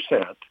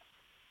 1%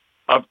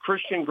 of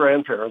Christian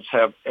grandparents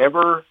have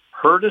ever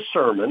heard a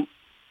sermon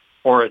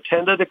or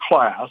attended a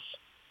class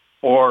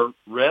or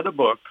read a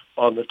book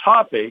on the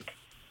topic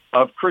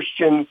of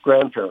Christian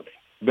grandparenting,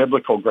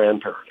 biblical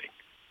grandparenting.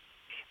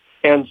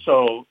 And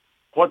so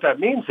what that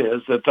means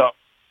is that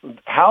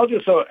how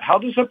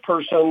does a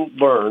person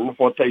learn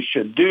what they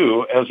should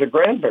do as a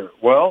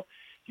grandparent? Well,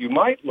 you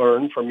might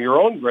learn from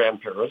your own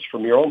grandparents,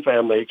 from your own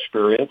family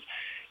experience.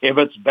 If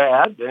it's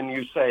bad, then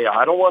you say,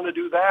 I don't want to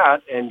do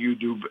that, and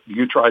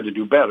you try to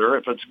do better.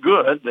 If it's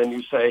good, then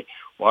you say,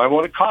 well, I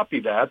want to copy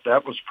that.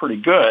 That was pretty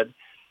good.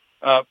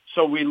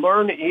 So we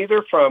learn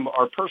either from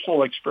our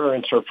personal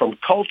experience or from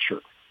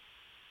culture,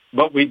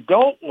 but we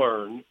don't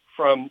learn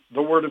from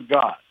the Word of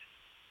God.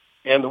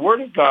 And the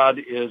Word of God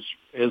is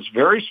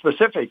very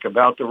specific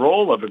about the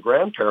role of a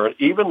grandparent,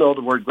 even though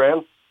the word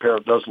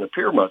grandparent doesn't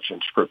appear much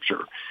in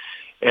Scripture.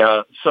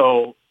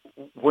 So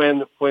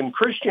when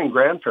Christian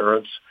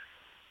grandparents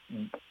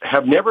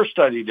have never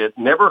studied it,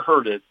 never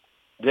heard it,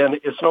 then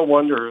it's no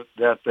wonder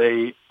that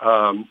they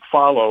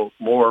follow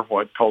more of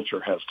what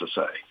culture has to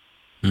say.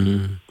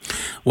 Mm-hmm.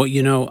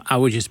 Well, I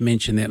would just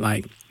mention that,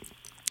 like,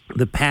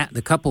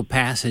 the couple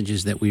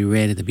passages that we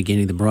read at the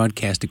beginning of the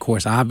broadcast, of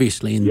course,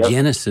 obviously in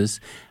Genesis,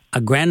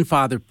 a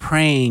grandfather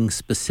praying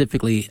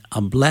specifically a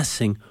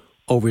blessing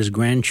over his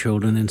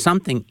grandchildren. And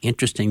something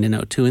interesting to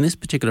note, too, in this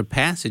particular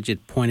passage,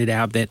 it pointed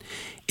out that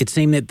it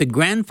seemed that the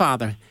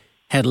grandfather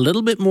had a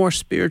little bit more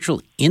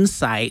spiritual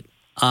insight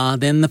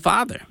than the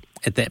father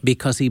at that,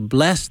 because he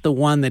blessed the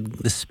one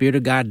that the Spirit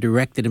of God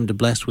directed him to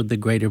bless with the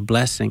greater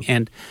blessing.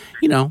 And,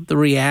 the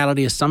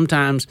reality is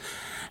sometimes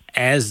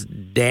as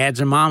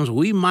dads and moms,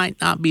 we might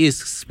not be as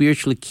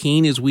spiritually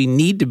keen as we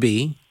need to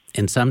be,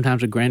 and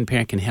sometimes a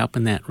grandparent can help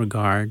in that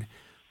regard.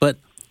 But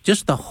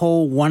just the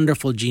whole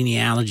wonderful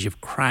genealogy of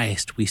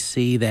Christ, we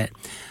see that,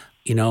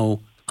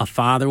 a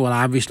father will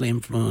obviously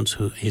influence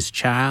his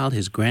child,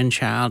 his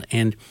grandchild,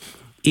 and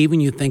even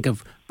you think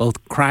of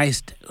both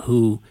Christ,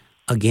 who,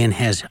 again,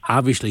 has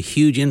obviously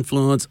huge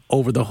influence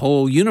over the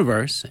whole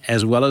universe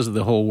as well as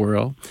the whole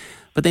world,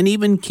 but then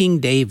even King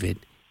David,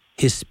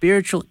 his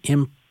spiritual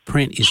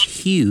imprint is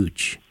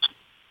huge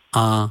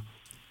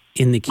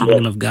in the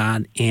kingdom of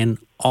God, and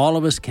all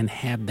of us can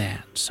have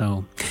that.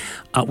 So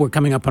we're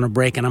coming up on a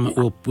break, and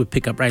we'll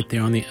pick up right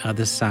there on the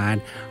other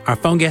side. Our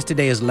phone guest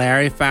today is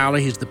Larry Fowler.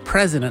 He's the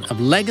president of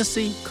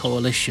Legacy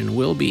Coalition.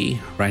 We'll be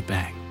right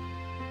back.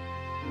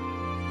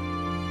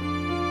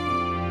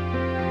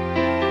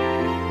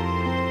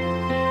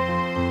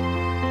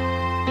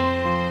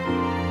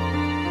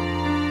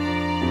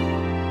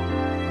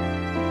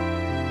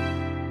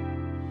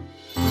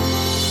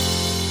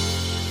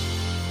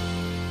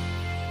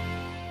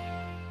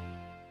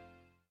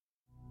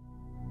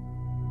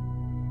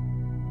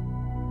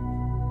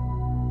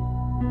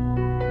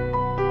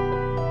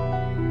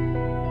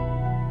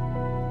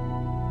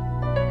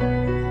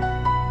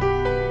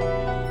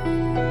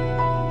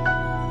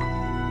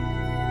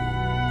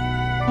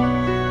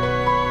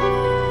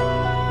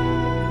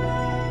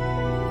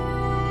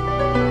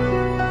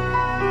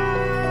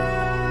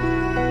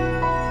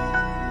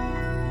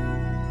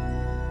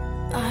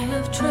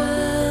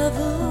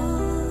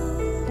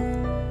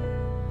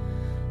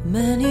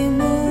 Many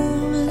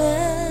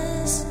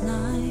moonless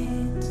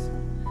nights,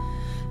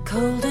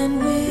 cold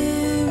and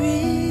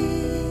weary,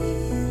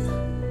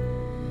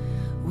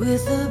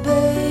 with a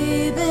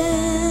babe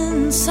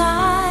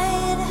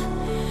inside,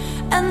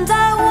 and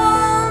I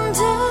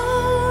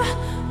wonder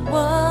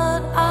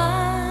what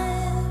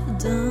I've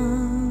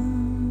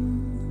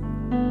done.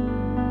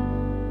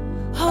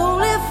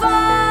 Holy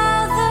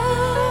Father,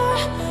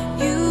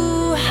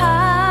 you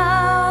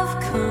have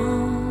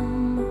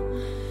come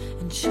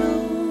and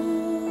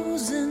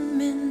chosen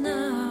me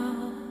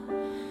now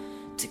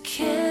to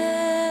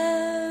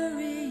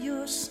carry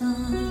your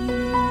son.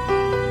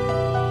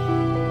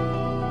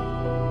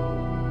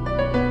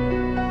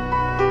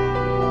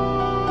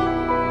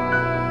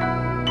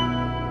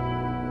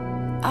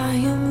 I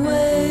am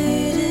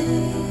waiting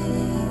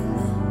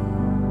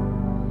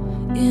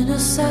in a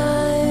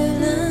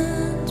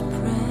silent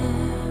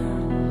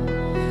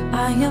prayer.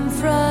 I am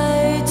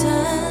frightened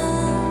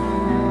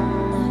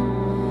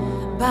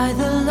by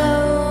the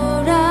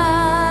load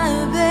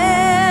I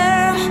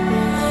bear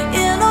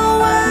in a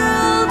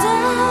world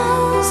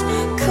as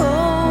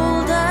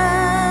cold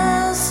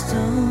as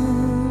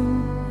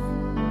stone.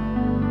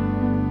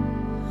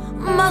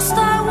 Must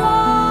I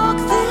walk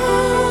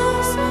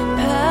this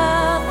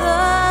path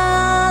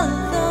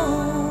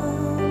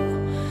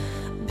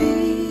alone?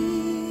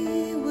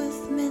 Be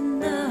with me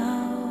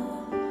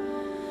now.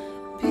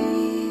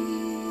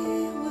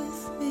 Be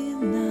with me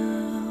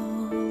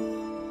now.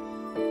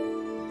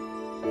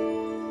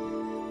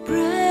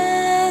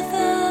 Breath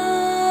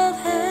of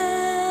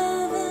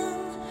heaven,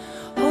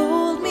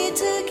 hold me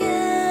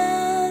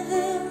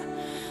together.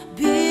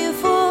 Be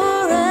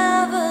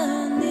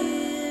forever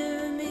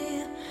near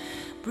me.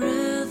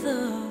 Breath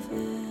of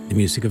heaven. The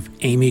music of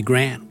Amy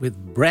Grant with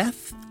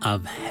Breath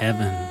of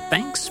Heaven.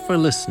 Thanks for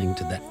listening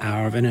to the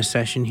Hour of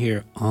Intercession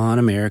here on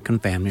American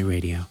Family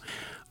Radio.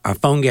 Our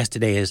phone guest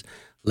today is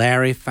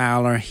Larry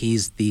Fowler.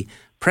 He's the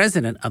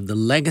president of the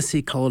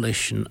Legacy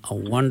Coalition, a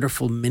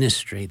wonderful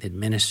ministry that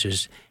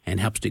ministers and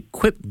helps to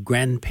equip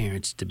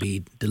grandparents to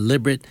be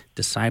deliberate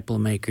disciple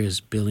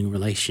makers, building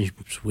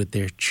relationships with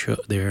their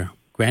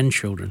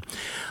grandchildren.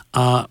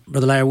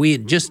 Brother Larry, we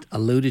had just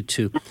alluded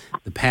to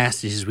the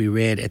passages we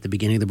read at the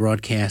beginning of the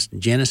broadcast,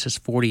 Genesis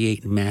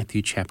 48 and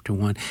Matthew chapter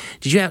 1.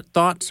 Did you have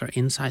thoughts or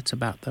insights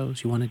about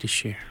those you wanted to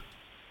share?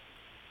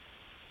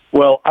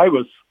 Well, I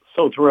was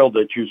so thrilled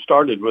that you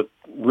started with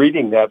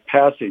reading that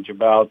passage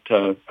about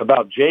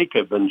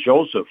Jacob and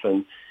Joseph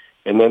and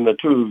then the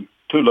two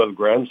little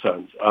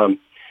grandsons. A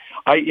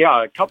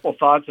couple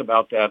thoughts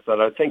about that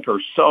I think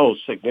are so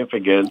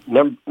significant.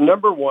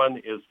 Number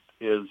one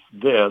is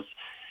this.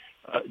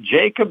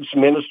 Jacob's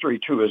ministry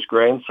to his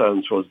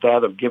grandsons was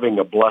that of giving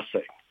a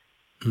blessing.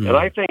 And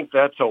I think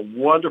that's a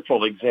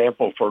wonderful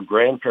example for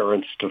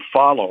grandparents to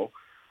follow.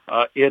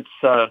 It's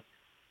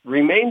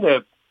remained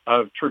a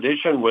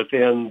tradition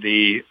within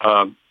the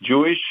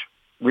Jewish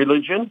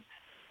religion,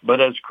 but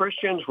as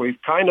Christians,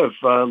 we've kind of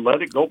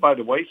let it go by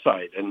the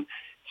wayside. And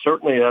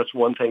certainly that's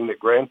one thing that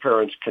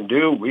grandparents can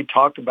do. We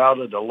talk about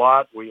it a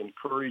lot. We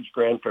encourage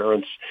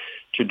grandparents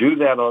to do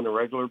that on a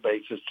regular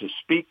basis, to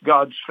speak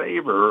God's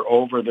favor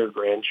over their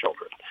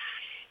grandchildren.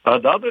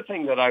 The other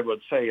thing that I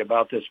would say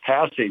about this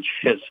passage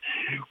is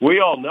we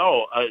all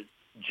know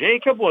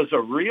Jacob was a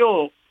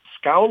real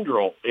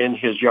scoundrel in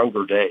his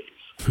younger days.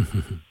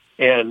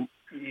 And,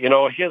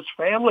 his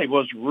family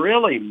was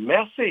really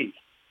messy.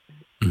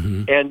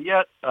 And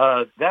yet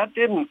that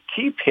didn't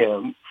keep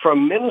him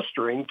from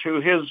ministering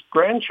to his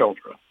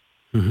grandchildren.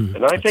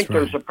 And I think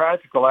there's a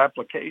practical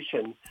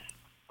application.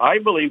 I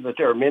believe that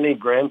there are many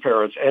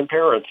grandparents and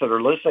parents that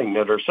are listening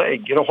that are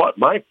saying, you know what,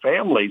 my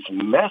family's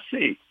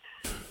messy.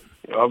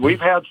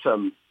 We've had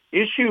some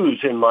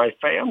issues in my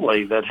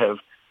family that have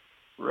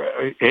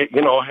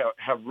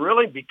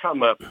really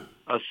become a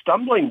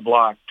stumbling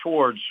block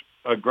towards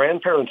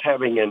grandparents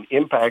having an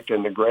impact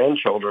in the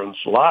grandchildren's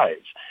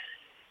lives.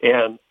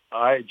 And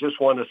I just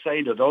want to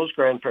say to those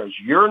grandparents,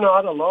 you're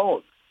not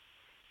alone.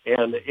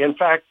 And in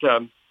fact,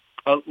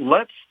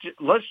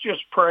 let's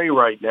just pray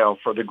right now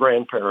for the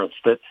grandparents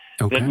that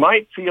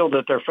might feel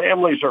that their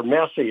families are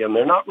messy and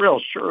they're not real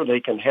sure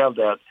they can have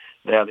that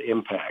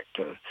impact.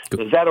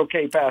 Is that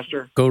okay,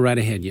 Pastor? Go right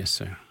ahead. Yes,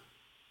 sir.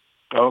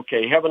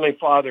 Okay. Heavenly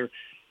Father,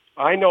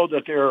 I know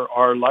that there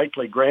are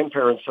likely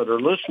grandparents that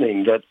are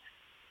listening that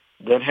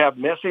have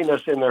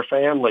messiness in their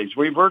families.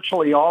 We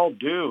virtually all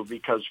do,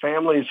 because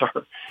families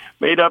are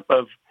made up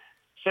of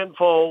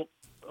sinful,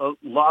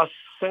 lost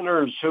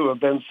sinners who have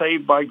been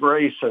saved by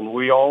grace, and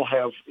we all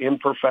have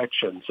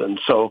imperfections. And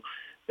so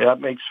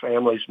that makes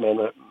families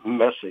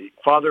messy.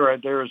 Father,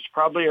 there's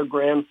probably a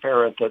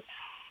grandparent that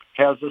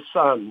has a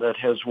son that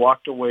has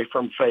walked away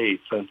from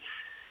faith, and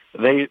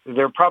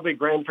they're probably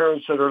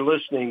grandparents that are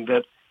listening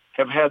that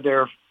have had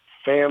their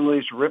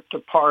families ripped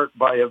apart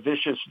by a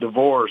vicious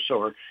divorce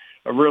or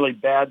a really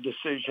bad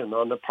decision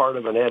on the part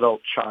of an adult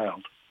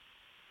child.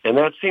 And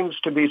that seems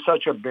to be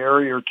such a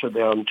barrier to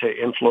them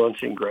to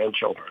influencing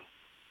grandchildren.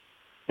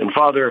 And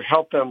Father,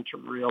 help them to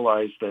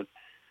realize that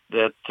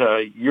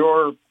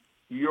your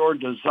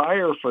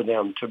desire for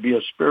them to be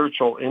a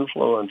spiritual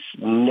influence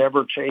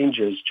never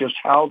changes. Just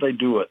how they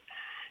do it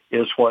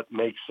is what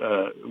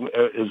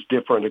is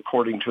different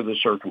according to the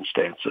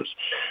circumstances.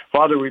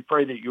 Father, we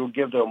pray that you'll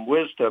give them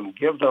wisdom,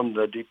 give them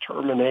the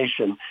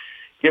determination,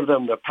 give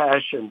them the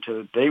passion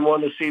they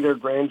want to see their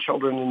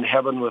grandchildren in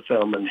heaven with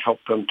them, and help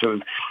them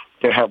to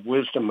have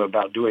wisdom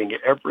about doing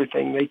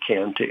everything they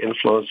can to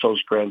influence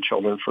those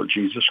grandchildren for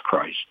Jesus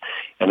Christ.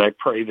 And I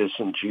pray this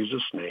in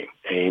Jesus' name.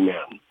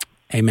 Amen.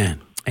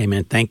 Amen.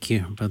 Amen. Thank you,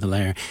 Brother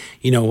Larry.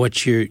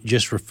 What you're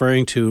just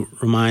referring to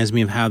reminds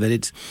me of how that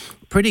it's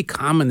pretty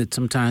common that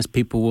sometimes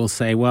people will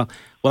say, well,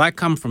 I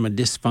come from a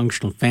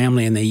dysfunctional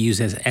family, and they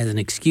use as an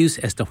excuse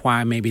as to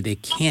why maybe they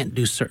can't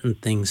do certain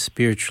things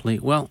spiritually.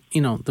 Well,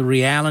 the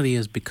reality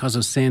is, because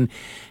of sin,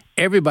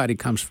 everybody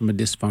comes from a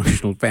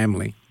dysfunctional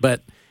family.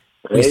 But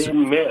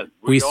Amen.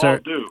 We all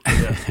do.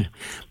 Yeah.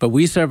 But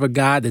we serve a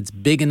God that's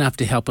big enough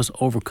to help us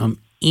overcome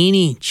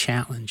any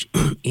challenge,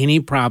 any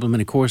problem.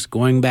 And of course,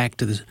 going back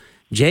to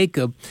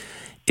Jacob,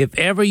 if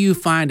ever you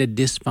find a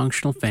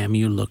dysfunctional family,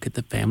 you look at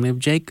the family of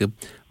Jacob,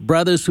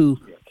 brothers who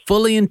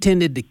fully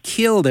intended to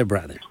kill their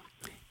brother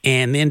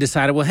and then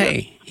decided, well,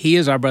 hey, he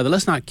is our brother.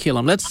 Let's not kill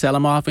him. Let's sell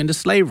him off into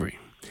slavery.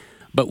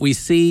 But we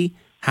see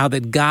how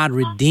that God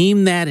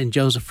redeemed that, and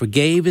Joseph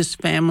forgave his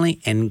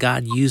family, and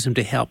God used him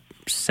to help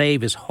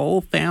save his whole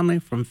family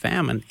from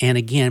famine. And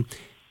again,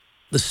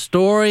 the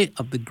story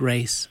of the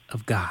grace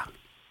of God.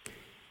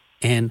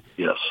 And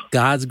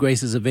God's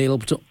grace is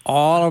available to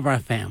all of our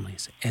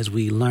families as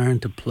we learn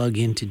to plug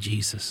into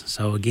Jesus.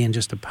 So again,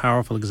 just a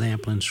powerful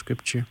example in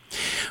Scripture.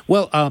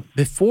 Well,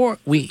 before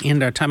we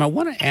end our time, I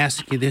want to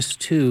ask you this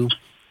too.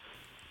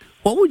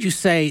 What would you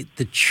say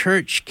the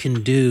church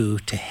can do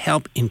to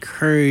help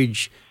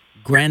encourage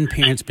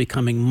grandparents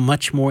becoming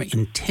much more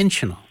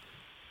intentional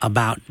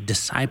about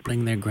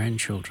discipling their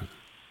grandchildren?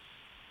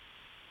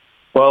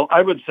 Well,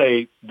 I would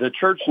say the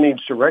church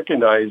needs to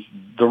recognize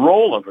the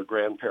role of a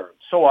grandparent.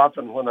 So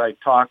often when I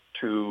talk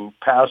to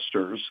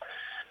pastors,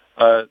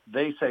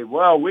 they say,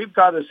 well, we've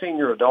got a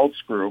senior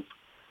adults group.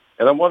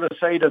 And I want to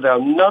say to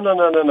them,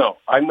 no.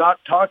 I'm not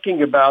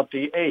talking about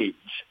the age.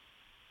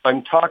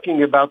 I'm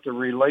talking about the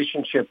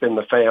relationship in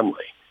the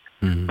family.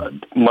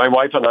 Mm-hmm. My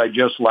wife and I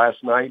just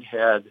last night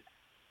had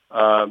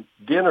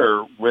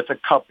dinner with a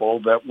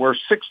couple that were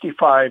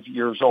 65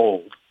 years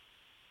old.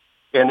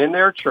 And in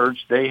their church,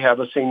 they have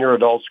a senior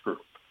adults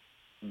group.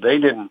 They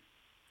didn't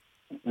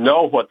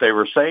know what they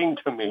were saying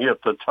to me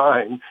at the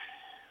time,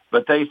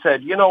 but they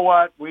said, you know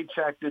what, we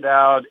checked it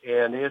out,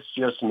 and it's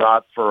just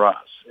not for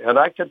us. And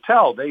I could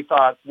tell they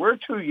thought, we're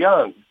too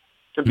young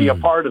to be a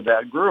part of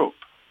that group.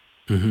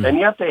 Mm-hmm. And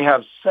yet they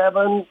have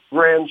 7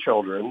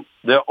 grandchildren.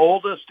 The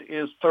oldest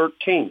is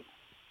 13.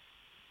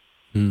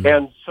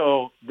 And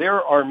so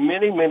there are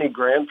many, many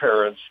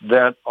grandparents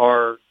that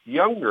are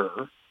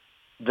younger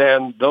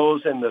than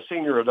those in the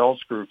senior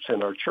adults groups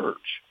in our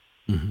church.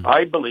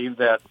 I believe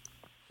that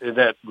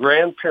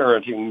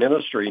grandparenting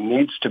ministry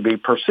needs to be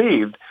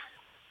perceived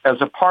as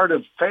a part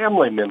of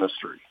family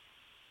ministry.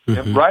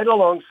 And right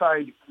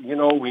alongside,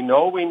 we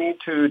know we need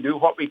to do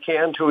what we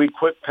can to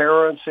equip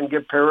parents and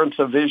give parents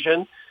a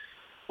vision.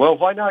 Well,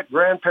 why not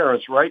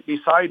grandparents right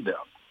beside them,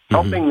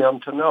 helping them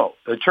to know?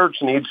 The church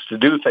needs to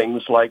do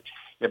things like,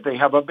 if they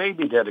have a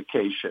baby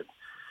dedication,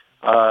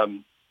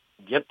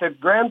 get the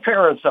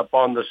grandparents up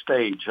on the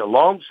stage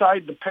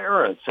alongside the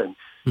parents and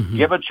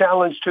give a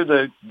challenge to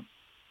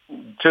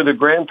the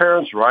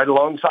grandparents right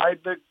alongside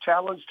the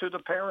challenge to the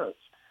parents,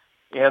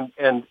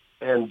 and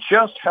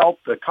just help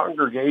the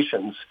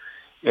congregations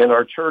in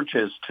our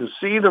churches to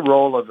see the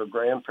role of a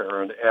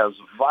grandparent as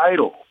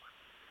vital.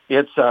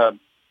 It's a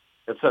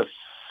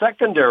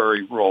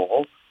secondary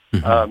role.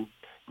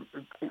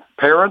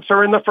 Parents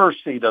are in the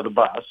first seat of the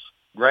bus.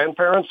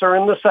 Grandparents are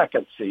in the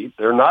second seat.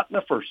 They're not in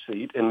the first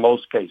seat in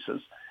most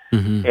cases.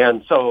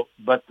 And so,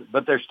 but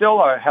they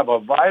still have a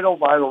vital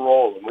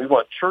role. And we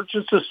want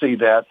churches to see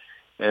that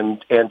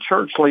and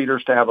church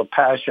leaders to have a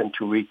passion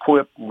to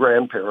equip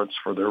grandparents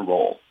for their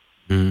role.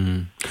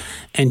 And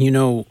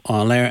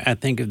Larry, I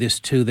think of this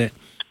too, that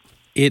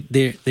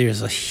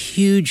there's a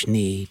huge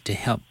need to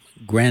help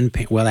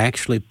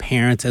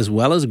parents as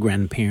well as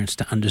grandparents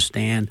to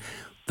understand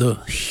the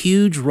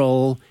huge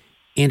role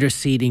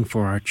interceding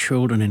for our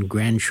children and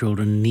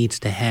grandchildren needs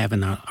to have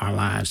in our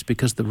lives,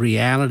 because the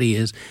reality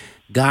is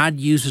God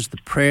uses the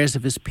prayers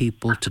of his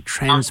people to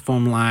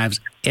transform lives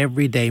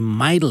every day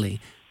mightily.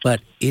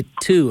 But it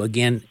too,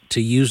 again,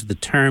 to use the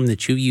term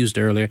that you used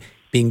earlier,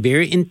 being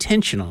very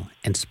intentional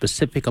and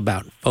specific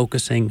about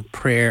focusing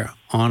prayer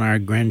on our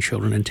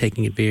grandchildren and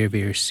taking it very,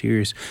 very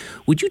serious.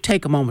 Would you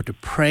take a moment to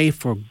pray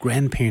for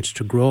grandparents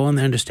to grow in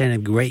their understanding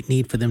of the great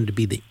need for them to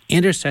be the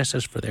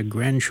intercessors for their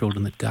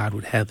grandchildren that God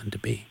would have them to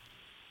be?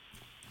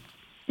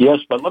 Yes,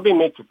 but let me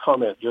make a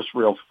comment just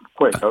real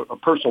quick, a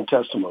personal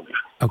testimony.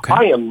 Okay.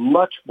 I am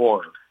much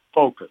more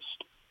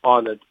focused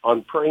on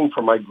praying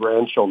for my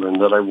grandchildren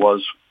than I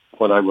was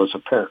when I was a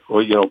parent.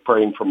 Well,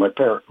 praying for my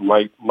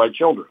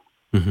children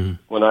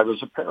when I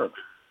was a parent.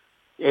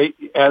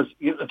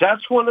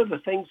 That's one of the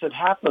things that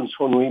happens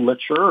when we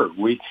mature.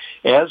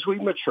 As we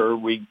mature,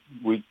 we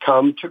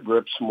come to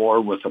grips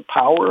more with the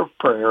power of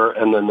prayer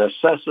and the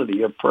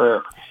necessity of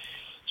prayer.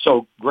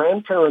 So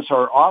grandparents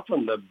are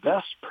often the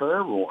best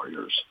prayer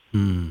warriors,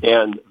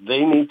 and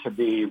they need to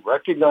be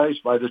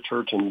recognized by the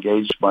church and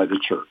engaged by the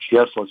church.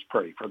 Yes, let's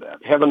pray for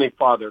that. Heavenly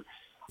Father,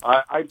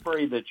 I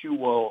pray that you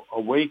will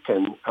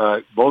awaken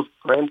both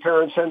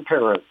grandparents and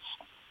parents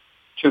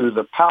to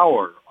the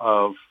power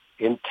of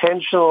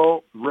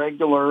intentional,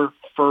 regular,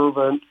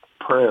 fervent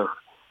prayer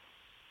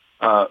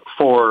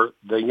for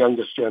the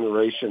youngest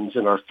generations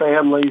in our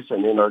families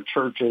and in our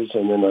churches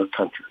and in our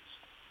countries.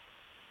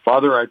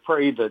 Father, I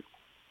pray that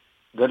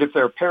if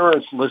there are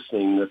parents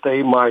listening, that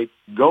they might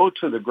go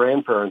to the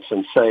grandparents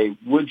and say,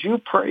 would you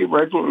pray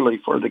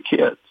regularly for the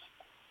kids?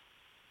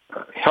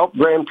 Help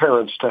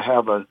grandparents to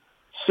have a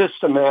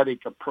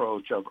systematic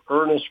approach of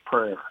earnest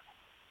prayer,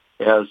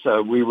 as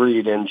we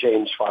read in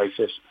James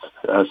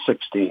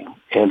 5:16.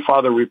 And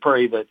Father, we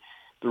pray that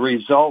the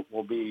result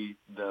will be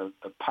the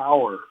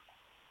power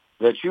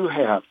that you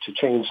have to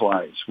change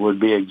lives would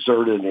be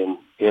exerted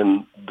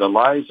in the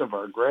lives of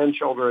our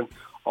grandchildren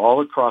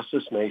all across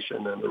this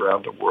nation and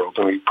around the world.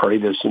 And we pray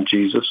this in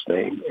Jesus'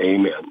 name.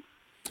 Amen.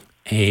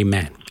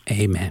 Amen.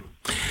 Amen.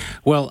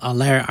 Well,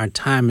 Larry, our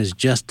time is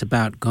just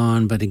about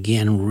gone, but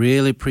again,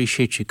 really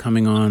appreciate you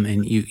coming on,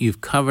 and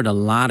you've covered a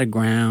lot of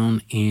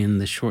ground in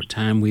the short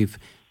time we've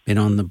been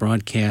on the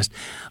broadcast.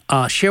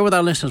 Share with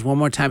our listeners one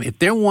more time, if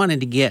they're wanting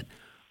to get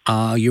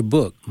your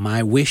book,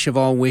 My Wish of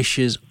All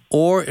Wishes,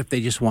 or if they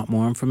just want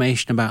more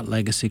information about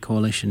Legacy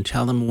Coalition,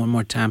 tell them one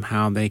more time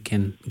how they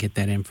can get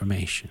that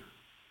information.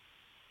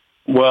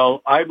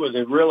 Well, I would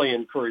really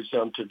encourage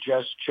them to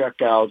just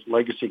check out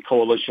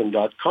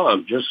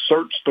legacycoalition.com. Just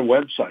search the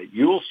website.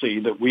 You will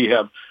see that we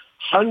have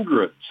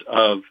hundreds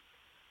of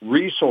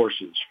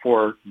resources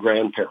for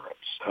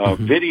grandparents,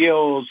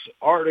 videos,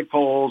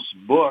 articles,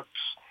 books,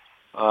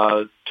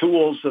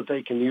 tools that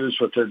they can use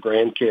with their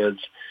grandkids.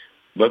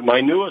 But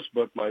my newest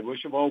book, My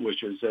Wish of All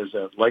Wishes, is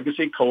at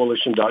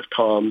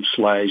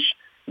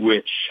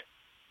legacycoalition.com/wish.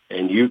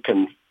 And you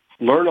can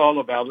learn all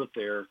about it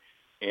there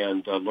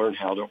and learn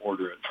how to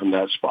order it from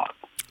that spot.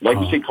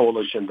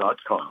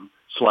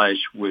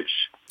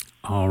 legacycoalition.com/wish.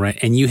 All right.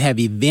 And you have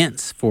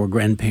events for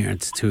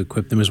grandparents to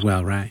equip them as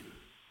well, right?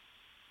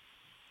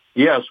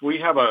 Yes, we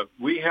have a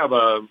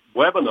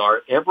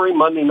webinar every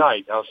Monday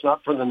night. Now, it's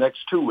not for the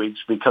next 2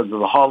 weeks because of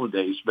the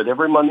holidays, but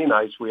every Monday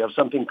nights we have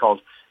something called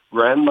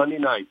Grand Monday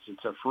Nights.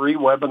 It's a free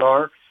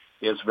webinar.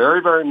 It's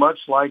very, very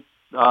much like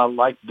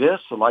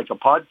this, like a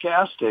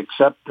podcast,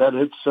 except that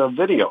it's a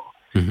video.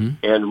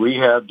 And we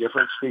have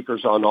different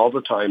speakers on all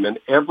the time. And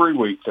every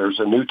week there's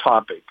a new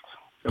topic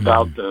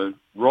about the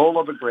role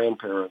of a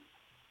grandparent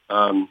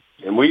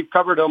And we've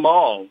covered them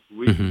all.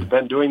 We've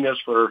been doing this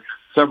for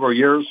several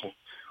years.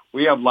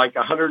 We have like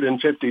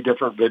 150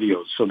 different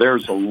videos. So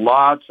there's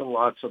lots and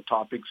lots of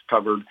topics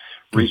covered,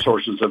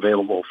 resources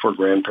available for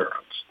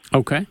grandparents.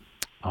 Okay.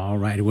 All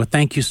righty. Well,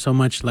 thank you so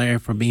much, Larry,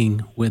 for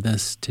being with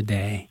us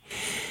today.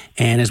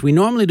 And as we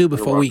normally do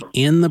before we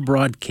end the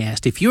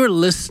broadcast, if you're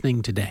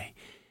listening today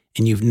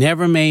and you've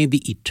never made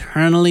the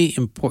eternally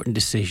important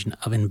decision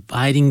of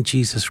inviting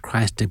Jesus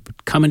Christ to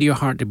come into your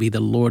heart to be the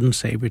Lord and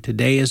Savior,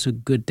 today is a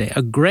good day,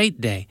 a great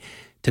day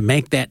to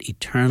make that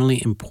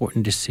eternally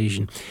important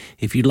decision.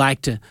 If you'd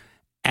like to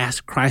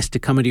ask Christ to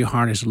come into your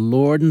heart as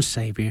Lord and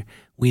Savior,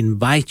 we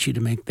invite you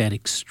to make that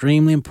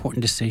extremely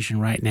important decision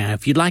right now.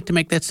 If you'd like to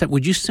make that step,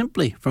 would you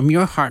simply, from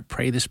your heart,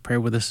 pray this prayer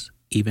with us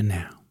even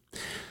now?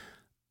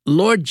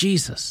 Lord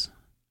Jesus,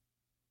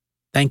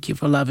 thank you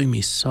for loving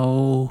me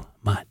so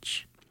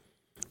much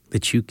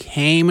that you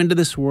came into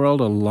this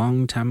world a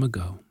long time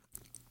ago.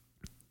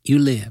 You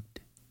lived.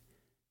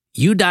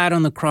 You died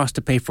on the cross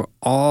to pay for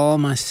all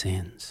my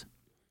sins.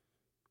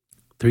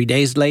 3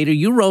 days later,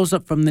 you rose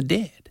up from the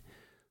dead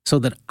so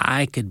that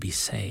I could be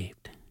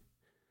saved.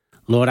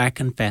 Lord, I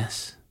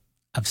confess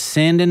I've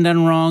sinned and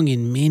done wrong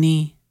in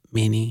many,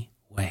 many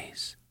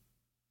ways.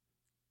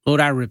 Lord,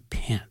 I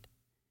repent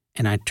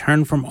and I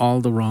turn from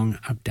all the wrong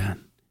I've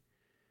done.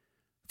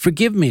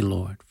 Forgive me,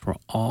 Lord, for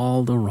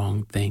all the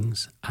wrong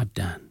things I've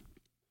done.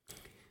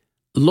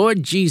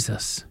 Lord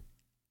Jesus,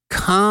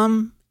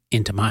 come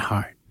into my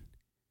heart.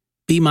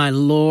 Be my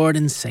Lord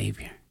and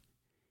Savior.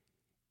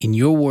 In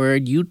your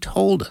word, you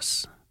told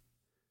us,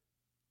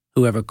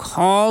 whoever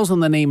calls on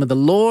the name of the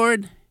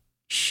Lord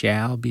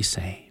shall be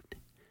saved.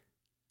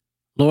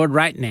 Lord,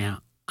 right now,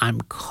 I'm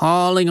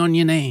calling on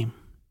your name.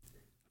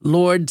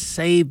 Lord,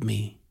 save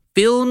me.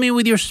 Fill me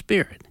with your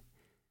Spirit.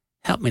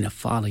 Help me to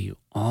follow you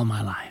all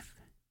my life.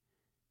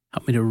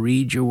 Help me to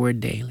read your word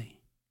daily.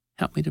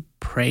 Help me to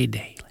pray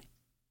daily.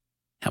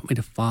 Help me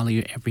to follow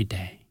you every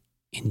day.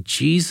 In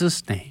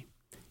Jesus' name,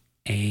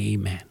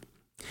 amen.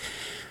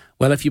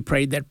 Well, if you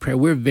prayed that prayer,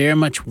 we're very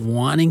much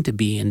wanting to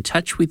be in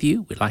touch with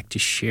you. We'd like to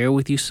share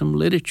with you some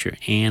literature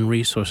and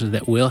resources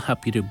that will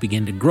help you to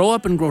begin to grow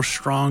up and grow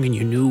strong in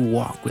your new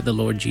walk with the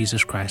Lord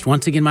Jesus Christ.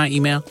 Once again, my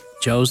email,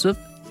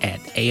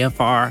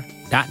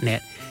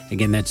 joseph@afr.net.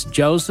 Again, that's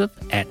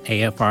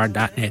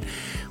joseph@afr.net.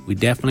 We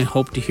definitely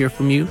hope to hear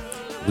from you.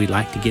 We'd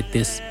like to get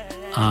these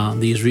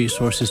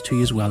resources to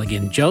you as well.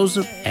 Again,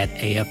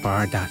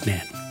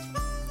 joseph@afr.net.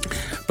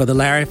 Brother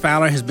Larry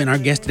Fowler has been our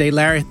guest today.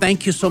 Larry,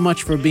 thank you so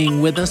much for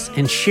being with us.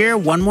 And share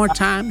one more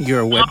time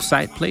your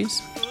website,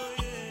 please.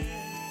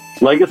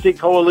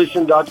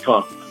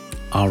 LegacyCoalition.com.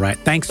 All right.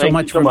 Thanks so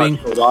much for being.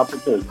 For the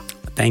opportunity.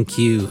 Thank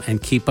you,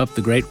 and keep up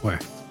the great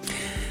work.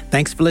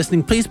 Thanks for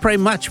listening. Please pray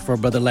much for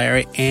Brother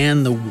Larry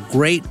and the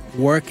great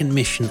work and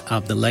mission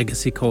of the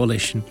Legacy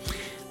Coalition.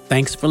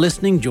 Thanks for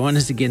listening. Join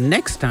us again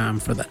next time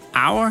for the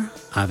Hour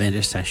of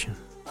Intercession.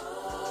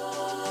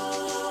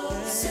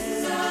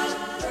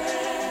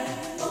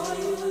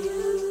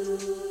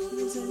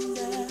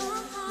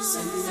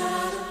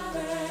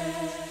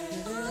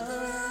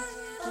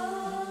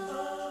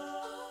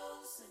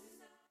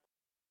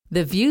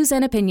 The views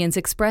and opinions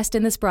expressed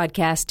in this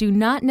broadcast do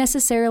not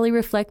necessarily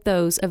reflect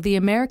those of the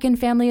American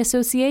Family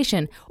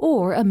Association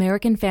or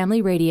American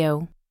Family Radio.